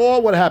we saw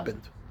what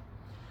happened.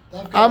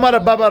 Amar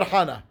Rabbi Bar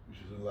Hana.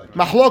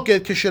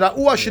 Mahloket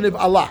kishira'u sheniv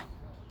Allah.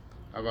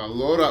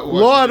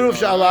 Lo aruf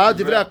sha'Allah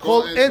divrei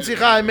hakol en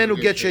tzicha imenu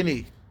get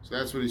sheni. So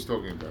that's what he's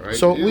talking about, right?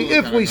 So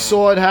if we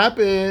saw it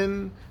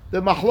happen,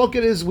 the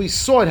mahloket is we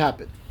saw it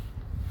happen.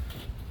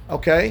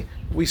 Okay,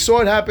 we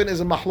saw it happen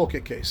is a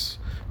mahloket case.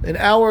 In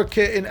our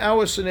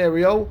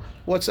scenario,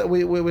 what's that?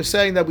 We were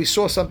saying that we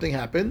saw something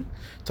happen.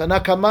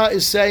 Tanakama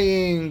is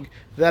saying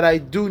that I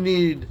do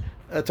need.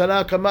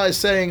 Tanakama is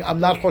saying I'm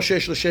not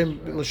choshesh l'shem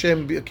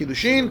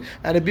kiddushin,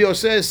 and Rabbi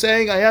Yosef is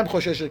saying I am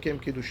choshesh l'shem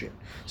kiddushin.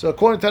 So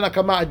according to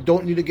Tanakama, I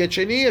don't need to get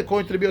sheni.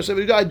 According to Rabbi Yosef,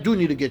 I do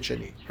need to get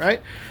sheni,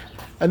 right?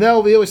 And now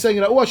over here we're saying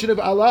that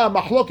Allah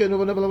mahloket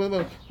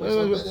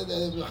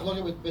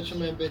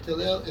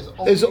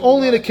is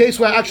only in a case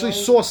where I actually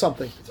saw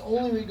something. It's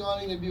only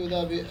regarding the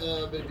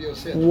Rabbi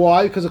Yosef.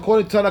 Why? Because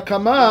according to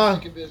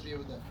Tanakama,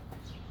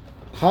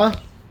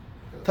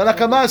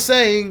 Tanakama is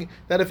saying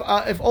that if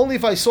only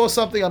if I saw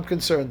something, I'm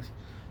concerned,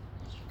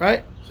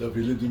 right? So if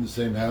you lived in the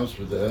same house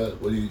with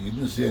you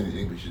didn't see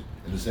anything, but you're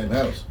in the same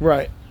house,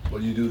 right?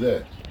 What do you do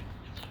there?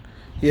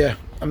 Yeah,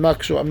 I'm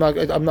not sure.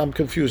 I'm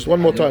confused.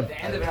 One more time.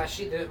 The end of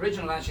Rashi, the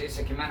original Rashi is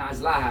Kiman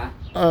Azlaha.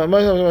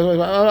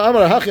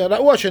 אמר הכי,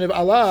 ראו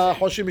שנבעלה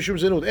חוששים משום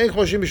זנות, אין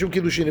חוששים משום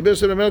קידושין. רבי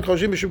יוסף אומר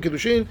חוששים משום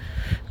קידושין.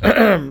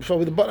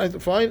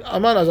 Fine.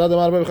 אמר אז אדם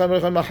הרבה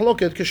בכלל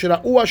מחלוקת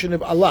כשראו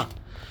שנבעלה.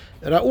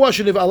 ראו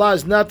שנבעלה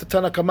is not the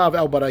Tanakama of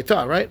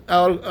Al-Baraita, right?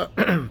 I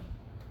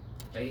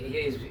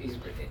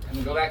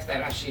mean, go back to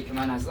that Rashi,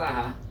 Kiman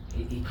Azlaha.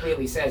 He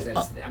clearly says that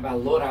it's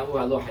about Lo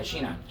Ra'u Lo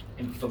Hashina,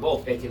 and for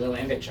both Bet Hillel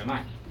and Bet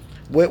Shammai.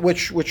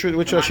 Which Rashi?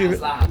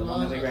 Azlaha, the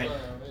one that we read.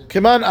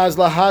 Kiman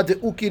azlaha de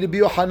uki Rabbi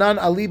Yohanan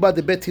aliba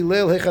de Bet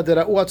Hillel hecha de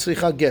ra'u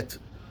tzricha get.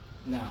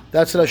 No.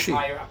 That's Rashi.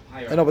 Higher up.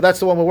 I know, but that's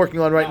the one we're working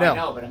on right now. I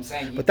know, but I'm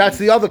saying. But that's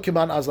the other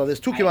Kiman Azla. There's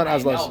two Kiman I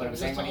Azlas. know, but I'm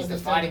saying when he's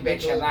defining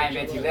Bet Shammai and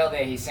Bet Hillel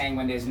there, he's saying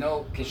when there's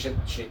no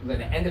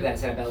the end of that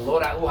said about Lo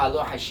Ra'u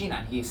Lo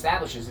Hashina. He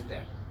establishes it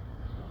there.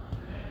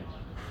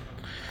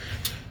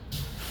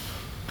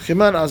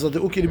 Kiman Azla de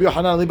uki Rabbi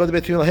Yohanan aliba de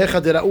Bet Hillel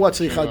hecha de ra'u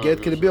tzricha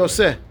get. Ki Rabbi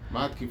Yosef.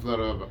 מה התקיף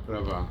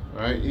לרבה?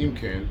 אם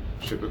כן,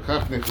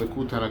 שבכך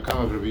נחלקו תנא קמא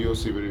ורבי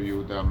יוסי ורבי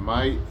יהודה,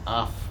 מהי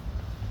אף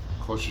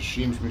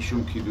חוששים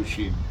משום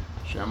קידושין?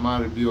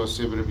 שאמר רבי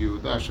יוסי ורבי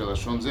יהודה,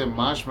 שלשון זה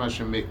משמע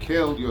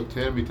שמקל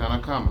יותר מתנא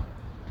קמא.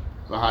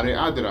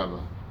 והרי אדרבה,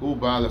 הוא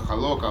בא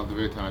לחלוק על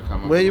דברי תנא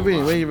קמא. Where are you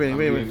reading?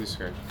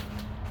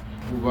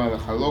 הוא בא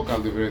לחלוק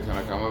על דברי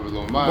תנא קמא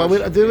ולומר...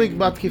 Didn't we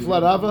matkif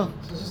la'rava?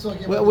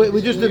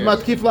 We just did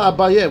matkif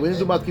la'abaye. We didn't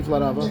do matkif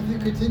la'rava. If you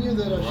continue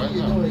the Rashi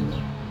you're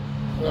doing.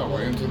 No,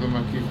 we're into the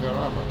Makif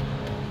Rabba.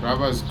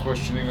 Rabba is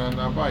questioning on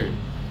Abaye.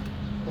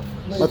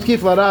 Matkif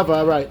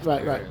la'rava,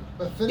 right.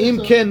 Im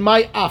ken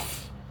my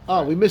af.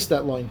 Oh, we missed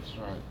that line.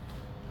 Right.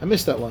 I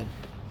missed that line.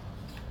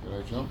 Did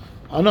I jump?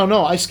 Oh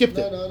no, I skipped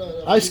it.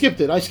 No. I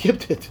skipped it.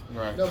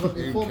 Right. No, but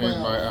before Im ken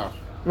my af.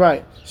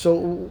 Right.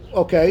 So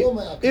okay. Before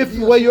my af. If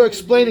the way you're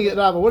explaining it,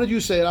 Rava, what did you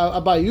say,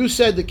 Abai? You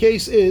said the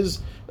case is.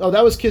 Oh,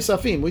 that was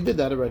kisafim. We did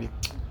that already.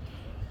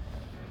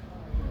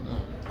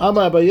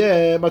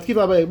 Abaye, matkif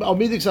Abaye. Oh,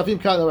 midik safim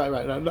kan.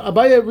 Right.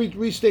 Abaye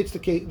restates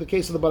the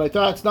case of the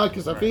baraita. It's not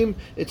kisafim.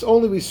 It's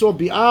only we saw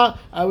bi'ah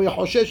and we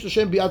hoshesh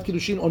l'shem bi'at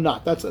kiddushin or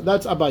not. That's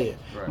Abaye.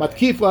 Right.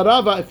 Matkif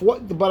la'rava. If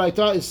what the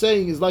baraita is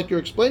saying is like you're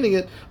explaining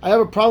it, I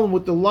have a problem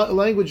with the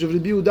language of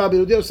Rabbi Yehuda. Rabbi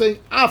Yehuda is saying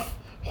af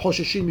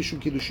hosheshin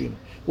mishum kiddushin.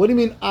 What do you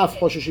mean af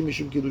hosheshin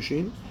mishum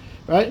kiddushin?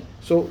 Right.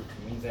 So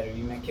It means that it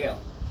would be Mekel.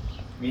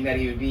 It means that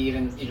he would be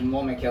even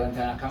more Mekel than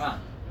Tanakama.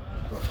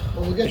 Well,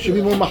 we'll get it should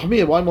be more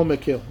mahmir. Why more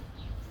mekil?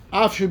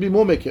 Af should be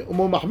more mekil,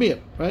 more mahmir,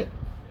 right?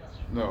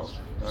 No.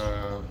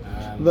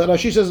 The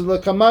Rashi says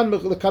lekame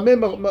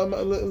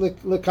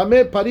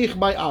parich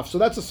my af. So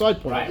that's a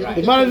side point. Right.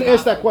 The Gemara didn't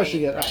ask that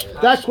question yet. Right.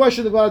 That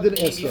question the Gemara didn't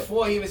answer.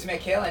 Before he was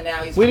Mekel and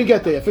now he's. We didn't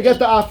get there. Forget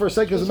the af for a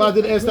second because the Gemara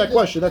didn't ask that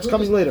question. That's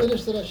coming later.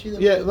 Finish the Rashi.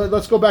 Yeah,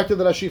 let's go back to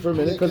the Rashi for a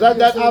minute because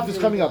that af is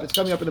coming up. It's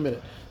coming up in a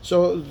minute.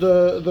 So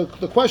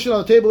the question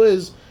on the table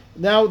is.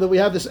 Now that we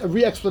have this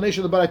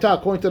re-explanation of the Baraita,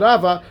 according to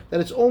Rava,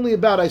 that it's only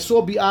about I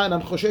saw bi'ah and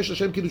I'm choshesh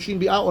Hashem kiddushin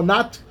bi'ah or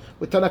not.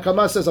 With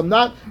Tanakama says I'm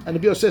not, and the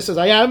Bio says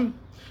I am.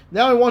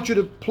 Now I want you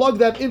to plug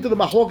that into the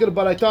Mahloket of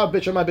Baraita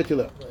Bet Shammai Bet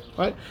Hillel.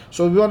 Right?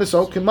 So we want to say,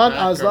 Kiman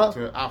Azla.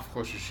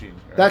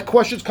 That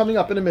question's coming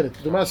up in a minute.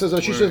 The Gemara says,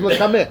 she says,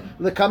 lekame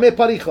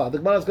paricha. The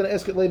Gemara is going to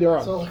ask it later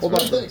on. So hold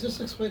on.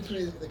 Just explain to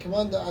me the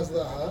command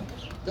Azla.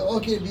 The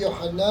okay be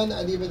Yohanan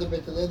and even the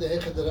Bet Hillel the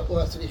hechad the ra'u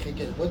hasrich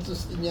again. What's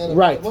this inyan?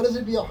 Right. What is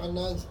it be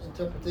Yohanan's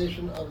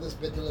interpretation of this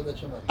Bet Hillel Bet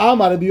Shammai?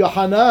 Amar Rabbi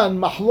Yohanan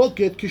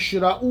Mahloket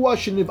kishra'u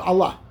sheniv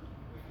Allah.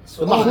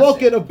 The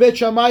Mahloket of Bet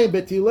Shammai and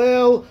Bet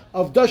Hillel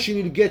of does she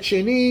need to get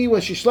sheni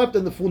when she slept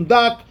in the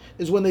fundak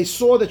is when they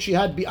saw that she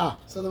had bi'ah.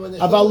 So when they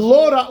Aval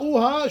lo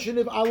ra'uha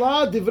sheniv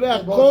Allah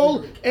divrei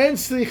hakol en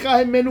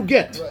slicha himenu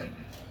get. Right.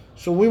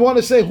 So we want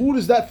to say, who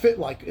does that fit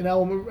like? In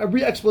our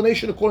every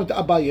explanation according to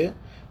Abaye,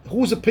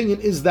 whose opinion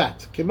is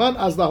that? Kiman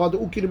azlah hadu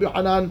uki Rabbi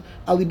Yohanan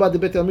alibad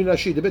Bet Amin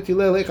Rashi Bet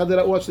Hillel echad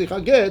ra'u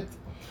slicha get.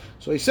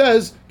 So he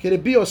says, Ki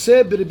Rabbi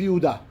Yosef b'Rabbi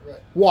Yehuda.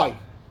 Why?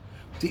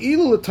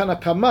 Te'ilu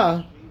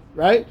l'Tanakama,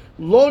 right?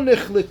 Lo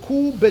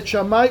nechleku Bet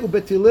Shammai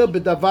uBet Hillel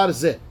b'davar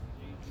zeh.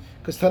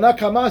 Because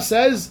Tanakama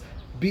says,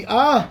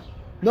 bi'ah,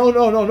 no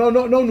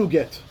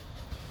nuget.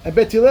 And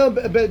Bet Hillel,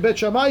 Bet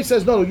Shammai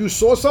says, no, you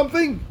saw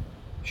something,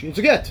 she needs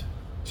to get.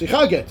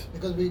 Slicha get.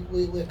 Because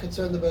we're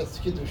concerned about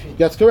kiddushin.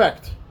 That's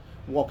correct.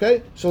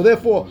 Okay? So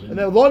therefore,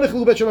 lo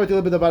nechleku Bet Shammai uBet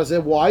Hillel b'davar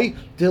zeh. Why?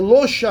 De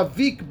lo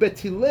shavik Bet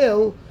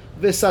Hillel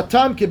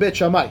v'satam ke Bet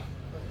Shammai.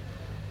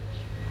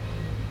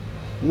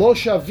 Lo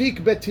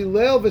shavik Bet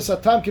Hillel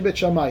v'satam ke Bet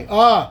Shammai.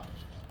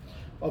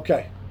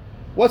 Okay.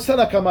 What's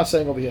Tanakama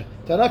saying over here?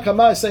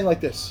 Tanakama is saying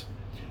like this.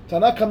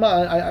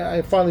 Tanakama,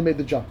 I finally made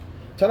the jump.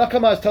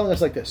 Tanakama is telling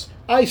us like this.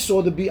 I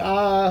saw the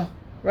bi'ah,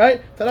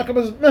 right?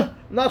 Tanakama says,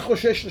 not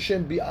choshesh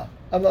l'shem bi'ah.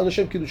 I'm not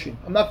l'shem kiddushin.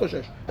 I'm not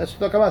choshesh. That's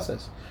what Tanakama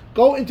says.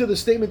 Go into the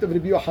statement of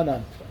Rabbi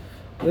Yohanan.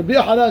 Rabbi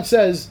Yohanan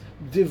says,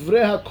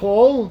 divrei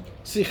hakol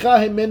sicha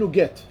himenu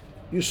get.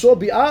 You saw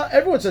bi'ah,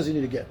 everyone says you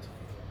need to get.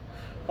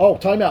 Oh,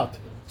 time out.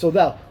 So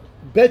now,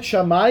 Bet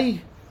Shammai,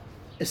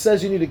 it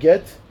says you need to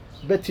get.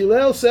 Bet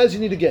Hillel says you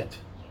need to get.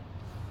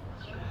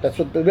 That's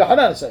what Rabbi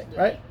Hanan is saying,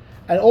 right?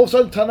 And all of a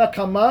sudden, Tana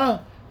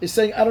Kama is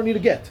saying, I don't need a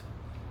get.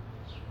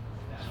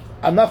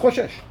 I'm not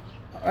choshesh.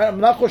 I'm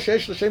not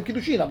choshesh l'shem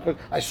kiddushin.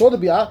 I saw the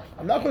bi'ah.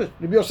 I'm not choshesh.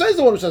 Rabbi Yosef is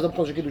the one who says I'm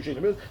choshesh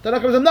kiddushin. Tana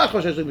Kama says I'm not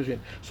choshesh kiddushin.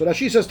 So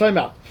Rashi says, time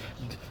out.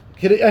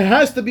 It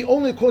has to be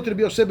only according to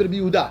Rabbi Yosef and Rabbi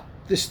Yehuda.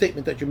 This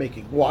statement that you're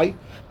making. Why?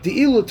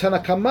 De'ilu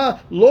Tana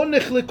Kama lo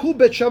nechleku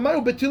bet Shammai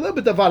u bet Hillel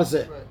b'davar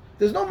zeh.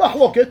 There's no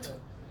mahloket,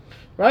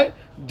 right?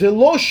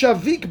 Delo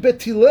shavik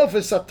bet Hillel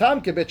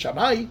v'satam ke bet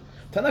Shammai.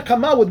 Tana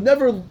Kama would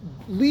never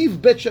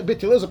leave Bet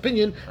Hillel's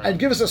opinion and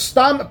give us a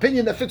stam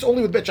opinion that fits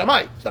only with Bet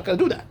Shammai. He's not going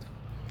to do that.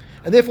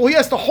 And therefore he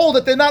has to hold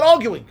that they're not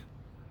arguing.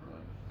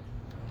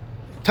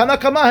 Tana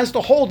Kama has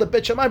to hold that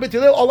Bet Shammai and Bet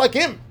Hillel are like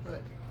him.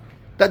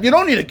 That you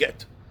don't need a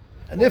get.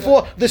 And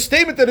therefore the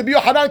statement that Rabbi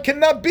Yohanan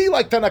cannot be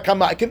like Tana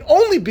Kama. It can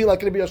only be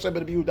like Rabbi Yosef and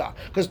Rabbi Yehuda.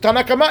 Because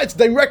Tana Kama, it's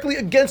directly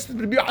against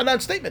Rabbi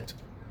Yohanan's statement.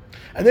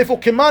 And therefore,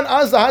 Kiman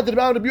Azahad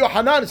Rabbi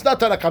Yohanan, it's not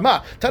Tana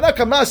Kama. Tana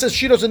Kama says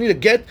she doesn't need a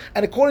get,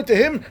 and according to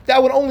him,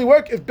 that would only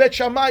work if Bet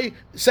Shammai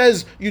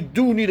says you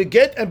do need a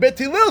get, and Bet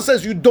Hillel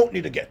says you don't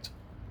need a get.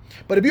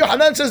 But Rabbi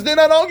Yohanan says they're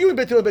not arguing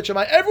Bet Hillel and Bet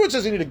Shammai. Everyone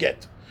says you need a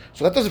get.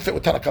 So that doesn't fit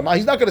with Tana Kama.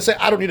 He's not going to say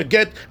I don't need a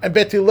get, and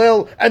Bet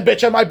Hillel and Bet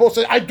Shammai both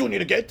say I do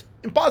need a get.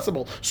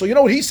 Impossible. So you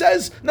know what he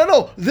says?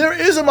 No, there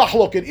is a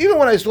mahloket. Even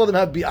when I saw them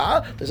have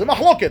bi'ah, there's a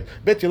mahloket.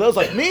 Bet Hillel's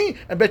like me,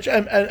 and Bet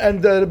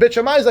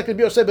Shammai is like Rabbi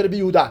Yosef and Rabbi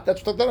Yehuda.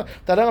 That's what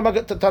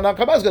Tana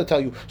Kama is going to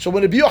tell you. So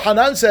when Rabbi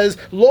Yohanan says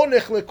lo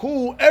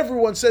nechleku,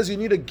 everyone says you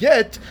need a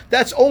get.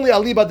 That's only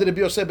aliba de Rabbi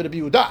Yosef and Rabbi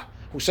Yehuda,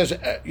 who says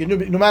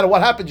no matter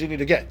what happens you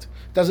need a get.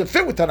 Doesn't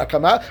fit with Tana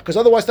Kama because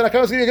otherwise Tana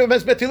Kama is going to give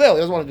against Bet Hillel.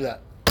 He doesn't want to do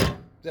that.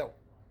 So,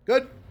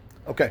 good.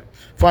 Okay,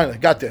 finally,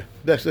 got there.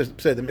 That's say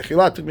the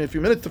Mechila took me a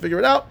few minutes to figure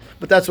it out,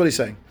 but that's what he's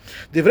saying.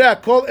 Divrei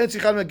hakol en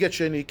tzichan get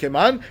sheni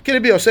keman ki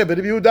Rabbi Yosef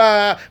Rabbi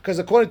Yehuda, because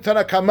according to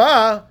Tana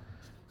Kama,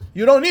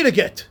 you don't need a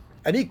get,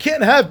 and he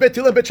can't have Bet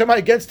Hillel and Bet Shammai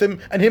against him,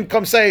 and him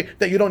come say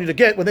that you don't need a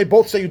get when they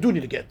both say you do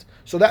need a get.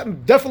 So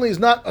that definitely is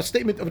not a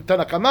statement of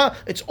Tana Kama.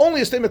 It's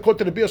only a statement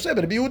according to Rabbi Yosef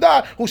Rabbi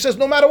Yehuda, who says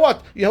no matter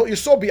what you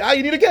saw bi'ah,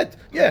 you need a get.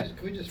 Yeah, Can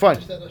we just fine.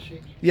 finish that,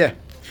 Rashi? Yeah.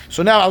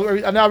 So now I'll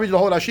read the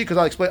whole Rashi because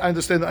I'll explain. I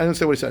understand what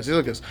he says.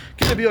 Look at this.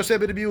 Why?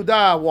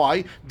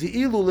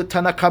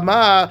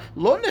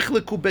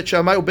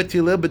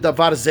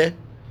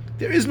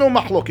 There is no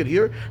mahloket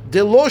here.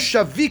 Delo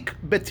shavik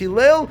Bet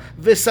Hillel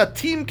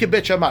v'satim ke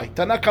Bet Shammai.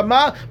 Tana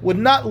Kama would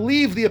not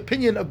leave the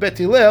opinion of Bet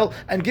Hillel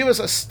and give us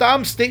a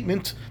stam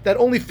statement that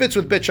only fits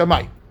with Bet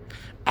Shammai.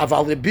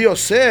 Aval Rabbi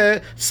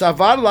Yosef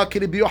savar la ke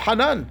Rabbi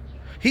Yohanan.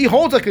 He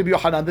holds like Rabbi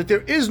Yohanan that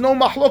there is no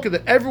mahloket,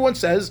 that everyone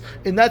says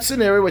in that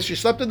scenario where she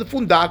slept in the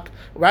fundak,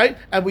 right?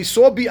 And we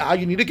saw bi'ah,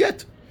 you need to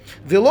get.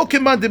 The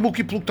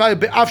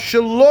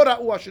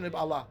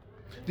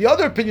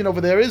other opinion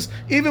over there is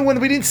even when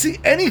we didn't see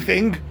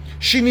anything,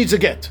 she needs a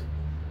get.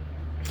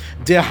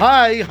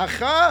 Right?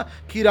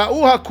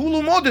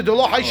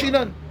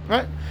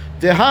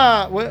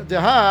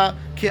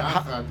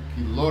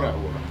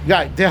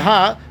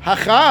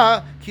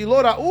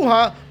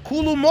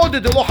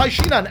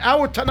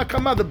 Our Tana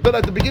Kama, at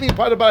the beginning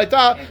part of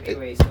Baraita,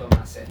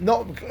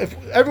 no, if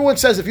everyone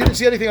says if you didn't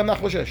see anything, I'm not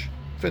choshesh.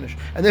 Finish.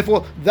 And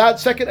therefore,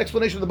 that second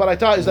explanation of the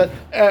Baraita is that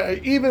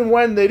even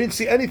when they didn't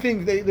see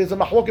anything, there's a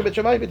mahloket Bet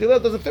Shammai, Bet Hillel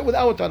doesn't fit with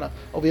our Tana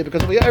over here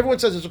because over here everyone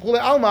says it's a kule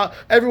alma.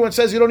 Everyone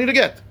says you don't need to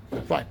get.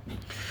 Fine.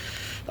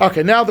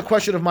 Okay, now the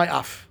question of my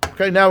af.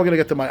 Okay, now we're going to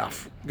get to my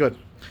af. Good.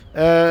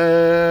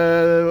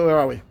 Where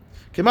are we?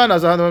 My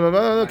af,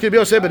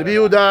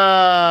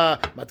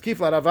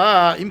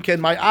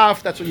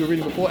 that's what you were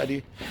reading before,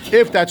 Eddie.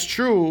 If that's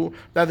true,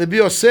 that the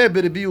Bioseh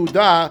Rabbi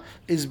Yehuda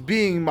is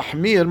being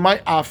mahmir, my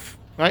af,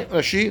 right?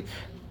 Rashi,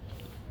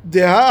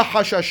 deha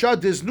hashasha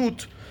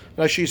deznut.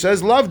 Rashi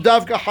says, lav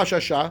davka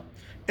hashasha,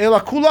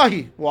 ela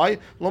kulahi. Why?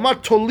 Lomar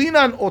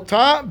tolinan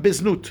ota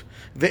beznut,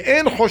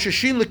 ve'en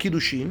chosheshin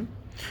lekidushin.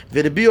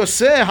 ורבי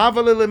יוסף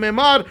הווה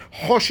לממר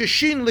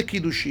חוששים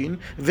לקידושין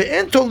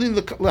ואין תולים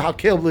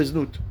להקל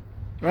לזנות.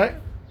 Right?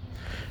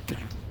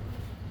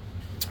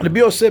 Rabbi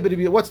Yosef,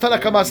 what's Tana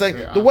Kama saying?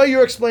 The way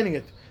you're explaining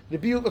it.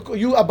 You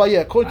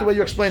Abaye, according to the way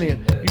you're explaining it,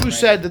 you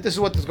said that this is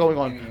what is going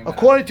on.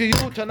 According to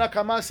you, Tana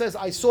Kama says,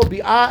 I saw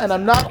bi'ah and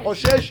I'm not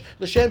Hoshesh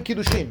l'shem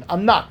kiddushin.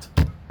 I'm not.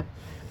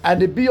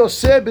 And Rabbi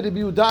Yosef, Rabbi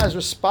Yehuda is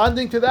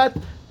responding to that.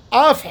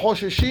 Af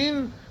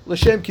Hosheshin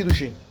l'shem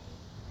kiddushin.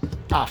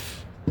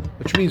 Af.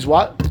 Which means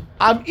what?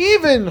 I'm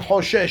even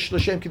Hoshesh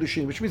l'shem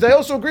kiddushin. Which means I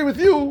also agree with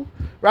you,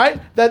 right?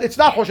 That it's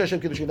not Hoshesh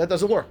l'shem kiddushin. That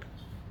doesn't work.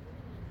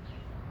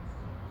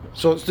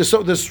 So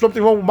there's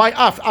something wrong with my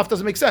af. Af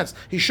doesn't make sense.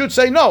 He should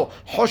say no.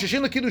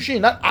 Hosheshin l'kiddushin,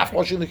 not af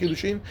hosheshin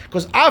l'kiddushin,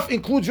 because af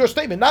includes your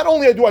statement. Not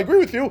only do I agree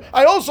with you,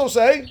 I also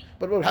say,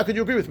 but how could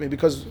you agree with me?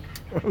 Because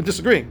we're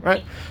disagreeing,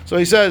 right? So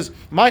he says,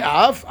 my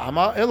af,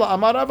 amar ela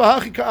amar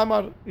avahachi ka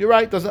amar. You're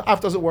right.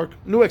 Af doesn't work.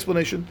 New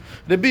explanation.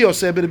 Rabbi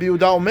Yosef Rabbi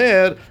Yehuda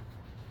omer,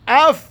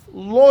 af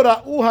lo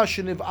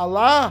ra'uha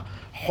sheniv'ala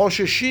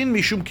hosheshin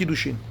mishum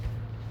kiddushin.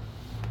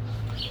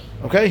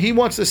 Okay, he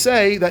wants to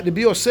say that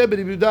Rabbi Yosef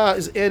Rabbi Yehuda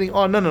is adding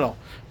on. No.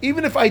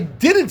 Even if I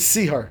didn't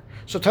see her,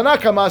 So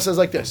Tanakama says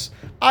like this: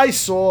 I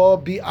saw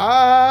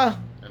bi'ah,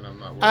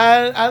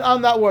 and I'm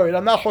not worried.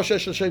 I'm not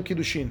Hoshesh L'Shem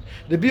Kiddushin.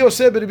 The Rabbi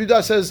Yosef ben Rabbi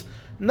Yehuda says,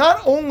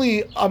 not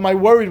only am I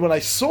worried when I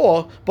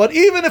saw, but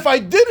even if I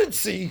didn't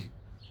see,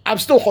 I'm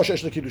still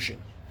Hoshesh L'Kiddushin.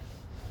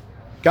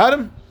 Got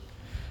him?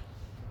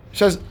 He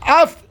says,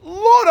 Af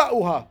lo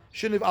ra'uha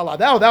sheniv Allah.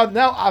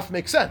 Now Af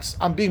makes sense.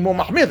 I'm being more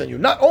mahmir than you.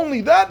 Not only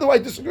that do I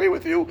disagree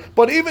with you,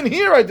 but even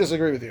here I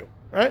disagree with you.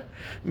 Right?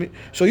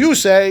 So you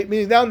say,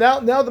 meaning now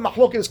the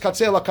mahloket is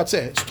katzeh la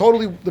katzeh. It's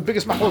totally the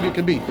biggest mahloket it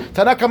can be.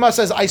 Tanakama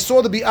says, I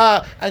saw the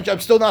bi'ah and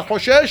I'm still not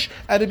Hoshesh.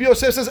 And Rabbi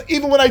Yosef says,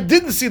 even when I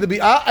didn't see the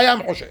bi'ah, I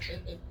am Hoshesh.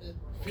 It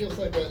feels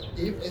like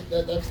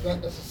that's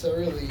not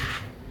necessarily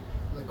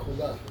the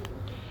kula.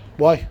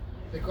 Why?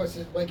 Because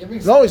by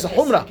giving No, it's a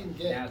humrah.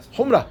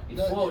 Humrah.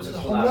 The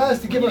humrah is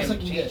to give her a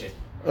second get.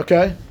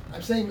 Okay.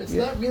 I'm saying it's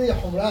not really a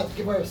humrah to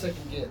give her a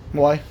second get.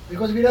 Why?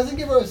 Because if he doesn't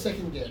give her a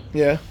second get,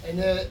 Yeah. and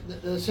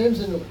the same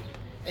zinut,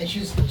 and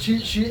she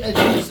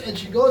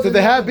goes. Did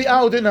they have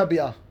bi'ah or didn't have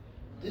bi'ah?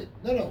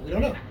 No, we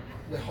don't know.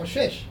 We're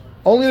Hoshesh.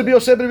 Only Rabbi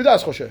Yosef ben Rabbi Yehuda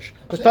is Hoshesh.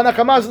 Because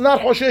Tanakama is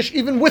not Hoshesh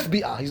even with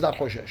bi'ah. He's not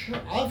Hoshesh.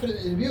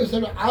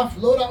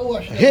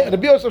 Here,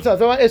 Rabbi Yosef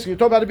says, I ask you,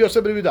 talk about Rabbi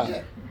Yosef ben Rabbi Yehuda.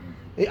 Yeah.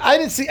 I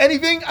didn't see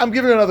anything, I'm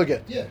giving her another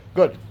get. Yeah.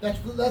 Good. That's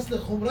the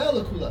chumrah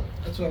l'kula.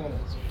 That's what I want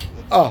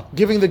to answer.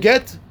 Giving the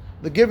get?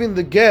 The giving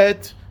the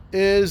get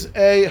is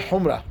a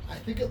humrah. I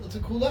think it's a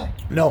kula.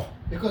 No.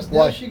 Because now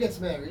Why? she gets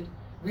married,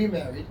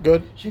 remarried.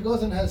 Good. She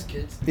goes and has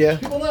kids. Yeah.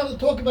 People don't have to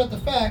talk about the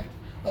fact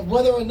of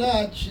whether or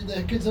not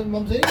the kids are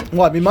mamzerim.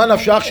 What? Miman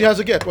Nafshach, she has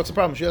a get. What's the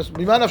problem?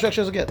 Miman Nafshach,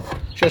 she has a get.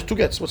 She has two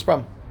gets. What's the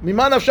problem?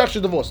 Miman Nafshach,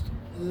 she's divorced.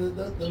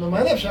 The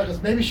Maman of Shach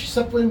is maybe she's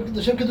suffering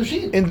the Shem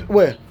Kedushin. In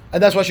where?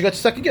 And that's why she got the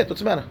second get.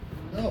 What's the matter?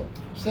 No.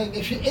 I'm saying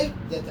if she is,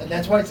 and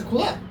that's why it's a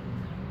kula.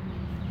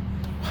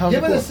 How's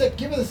Give it her cool?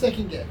 give her the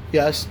second get.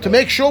 Yes, to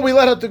make sure we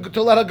let her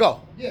to let her go.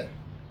 Yeah.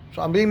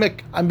 So I'm being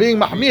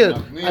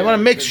mahmir. I want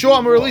to make sure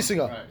I'm releasing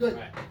her. Good.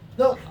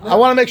 No. I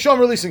want to make sure I'm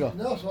releasing her.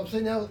 No, so I'm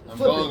saying now. I'm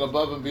flip going it.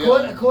 above and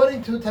beyond.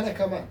 According to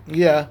Tanakama,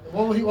 Yeah.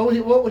 what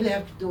would he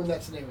have to do in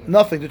that scenario?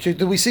 Nothing.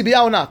 Did we see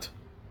bi'ah or not?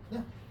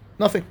 No.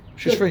 Nothing.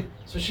 She's Good. free.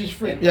 So she's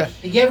free. Yeah.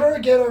 He gave her a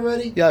get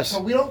already. Yes.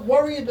 So we don't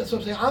worry about. So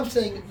I'm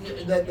saying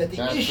that the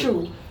That's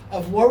issue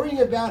of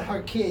worrying about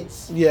her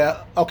kids.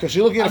 Yeah. Okay. So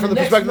you're looking at it on from the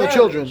next perspective of the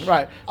children, marriage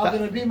right? Are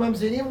going to be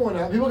mamzerim or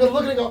not? People are going to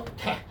look at it and go,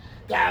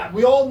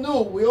 we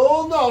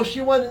all know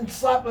she went and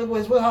slept and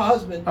was with her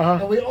husband,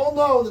 and we all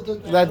know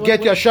that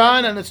get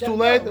yashan and it's too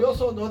late. We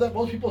also know that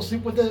most people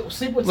sleep with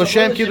L'shem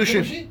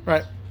Kiddushin.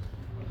 Right.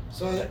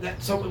 So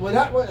that's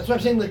what I'm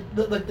saying. Like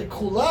the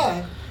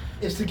kula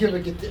is to give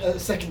a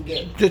second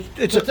get.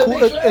 It's a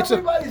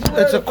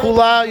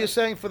kula. You're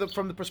saying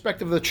from the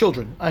perspective of the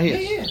children. I hear.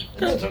 Yeah.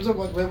 That's what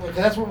we're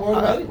worried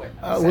about anyway.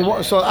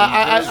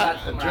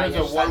 In terms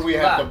of what we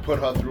have to put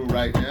her through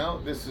right now,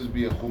 this is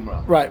be a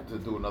chumrah. Right. To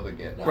do another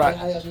get. Right.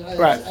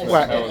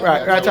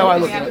 That's how I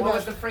look at it. What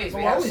was the phrase?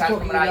 We Why are have we Sat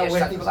talking Kumrah, about Yesh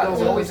where Sat things Kula.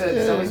 go?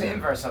 It's always the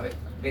inverse of it,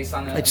 based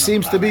on the. It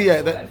seems to be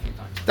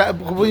that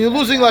when you're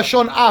losing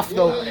lashon af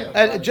though,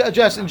 and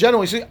just in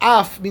general, you see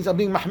af means I'm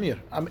being mahmir.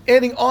 I'm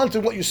adding on to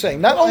what you're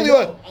saying. Not only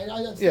I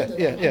understand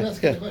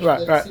that.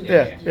 Right.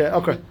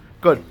 Okay,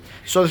 good.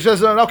 So it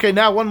says, okay,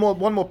 now one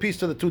more piece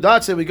to the two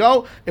dots. Here we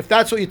go. If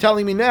that's what you're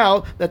telling me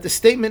now, that the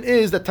statement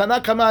is that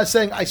Tanakama is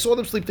saying, I saw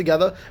them sleep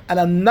together, and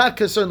I'm not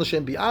concerned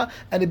l'shem bi'ah.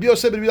 And the Rabbi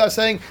Yosef ben Rabbi Yehuda is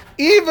saying,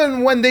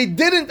 even when I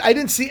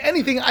didn't see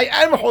anything, I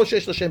am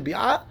hoshesh l'shem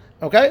bi'ah.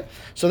 Okay?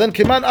 So then,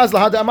 Kiman az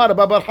lahad amar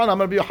Rabbi Barhan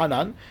amar Rabbi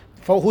Yohanan.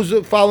 Who's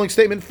the following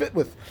statement fit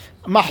with?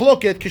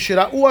 Mahloket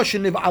kishira'ua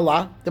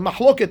sheniv'ala. The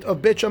mahloket of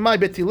Bet Shammai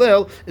Bet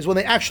Hillel is when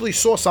they actually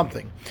saw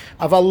something.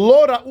 Aval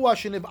lo ra'ua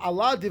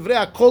sheniv'ala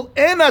divrei hakol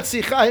ena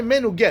tzicha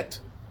himenu get.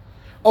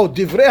 Oh,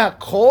 divrei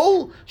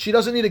hakol? She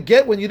doesn't need a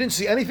get when you didn't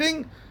see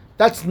anything?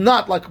 That's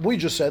not like we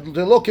just said.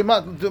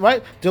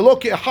 Right?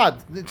 Deloki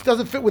ahad. It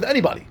doesn't fit with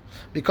anybody.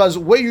 Because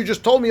what you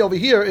just told me over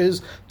here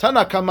is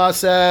Tanakama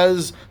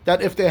says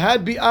that if they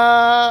had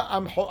bi'ah,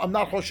 I'm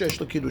not hoshesh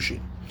l'kiddushin.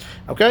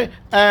 Okay,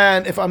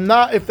 and if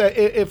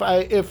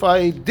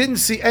I didn't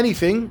see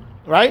anything,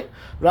 right?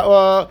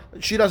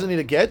 She doesn't need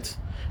a get,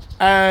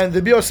 and the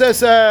Bioseh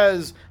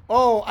says,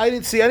 "Oh, I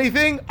didn't see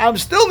anything. I'm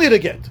still need a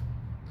get."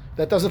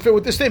 That doesn't fit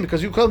with this statement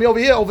because you called me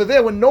over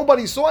there when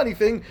nobody saw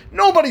anything.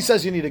 Nobody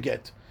says you need a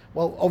get.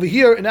 Well, over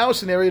here in our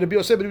scenario, the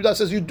Bioseh ben Yehuda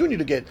says you do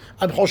need a get.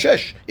 I'm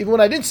hoshesh even when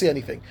I didn't see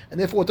anything, and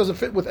therefore it doesn't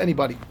fit with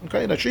anybody.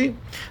 Okay, now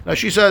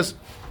she says.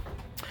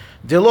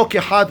 Delo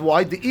kehad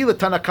why the ila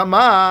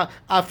tanakama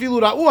afilu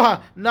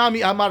ra'uha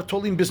nami amar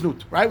tolim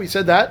biznut. Right, we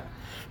said that.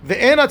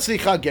 Ve'ena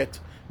tzricha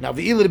get. Now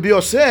the ila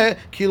Bioseh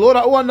ki lo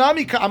ra'uha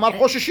nami ka amar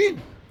hosheshin.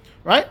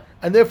 Right,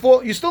 and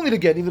therefore you still need to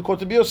get even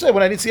according to Bioseh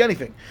when I didn't see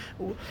anything.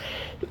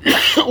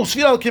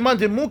 Usfira al kiman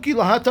demuki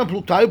lahatam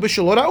plutayu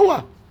b'shelo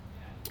ra'uha.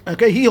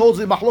 Okay, he holds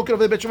the mahloket of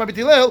the Bet Shammai Bet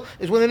Hillel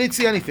is when they didn't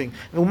see anything.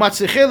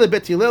 Umatzechel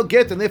Bet Hillel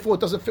get, and therefore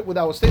it doesn't fit with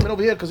our statement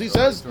over here because he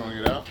says throwing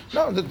it out.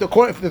 no.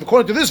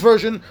 According to this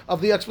version of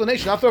the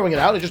explanation, not throwing it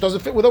out, it just doesn't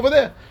fit with over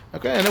there.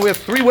 Okay, and then we have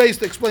three ways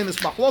to explain this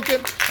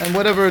mahloket and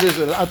whatever it is.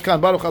 Ad kan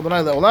baruch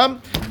Adonai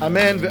leolam.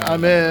 Amen.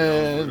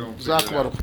 Amen. Zak baruch.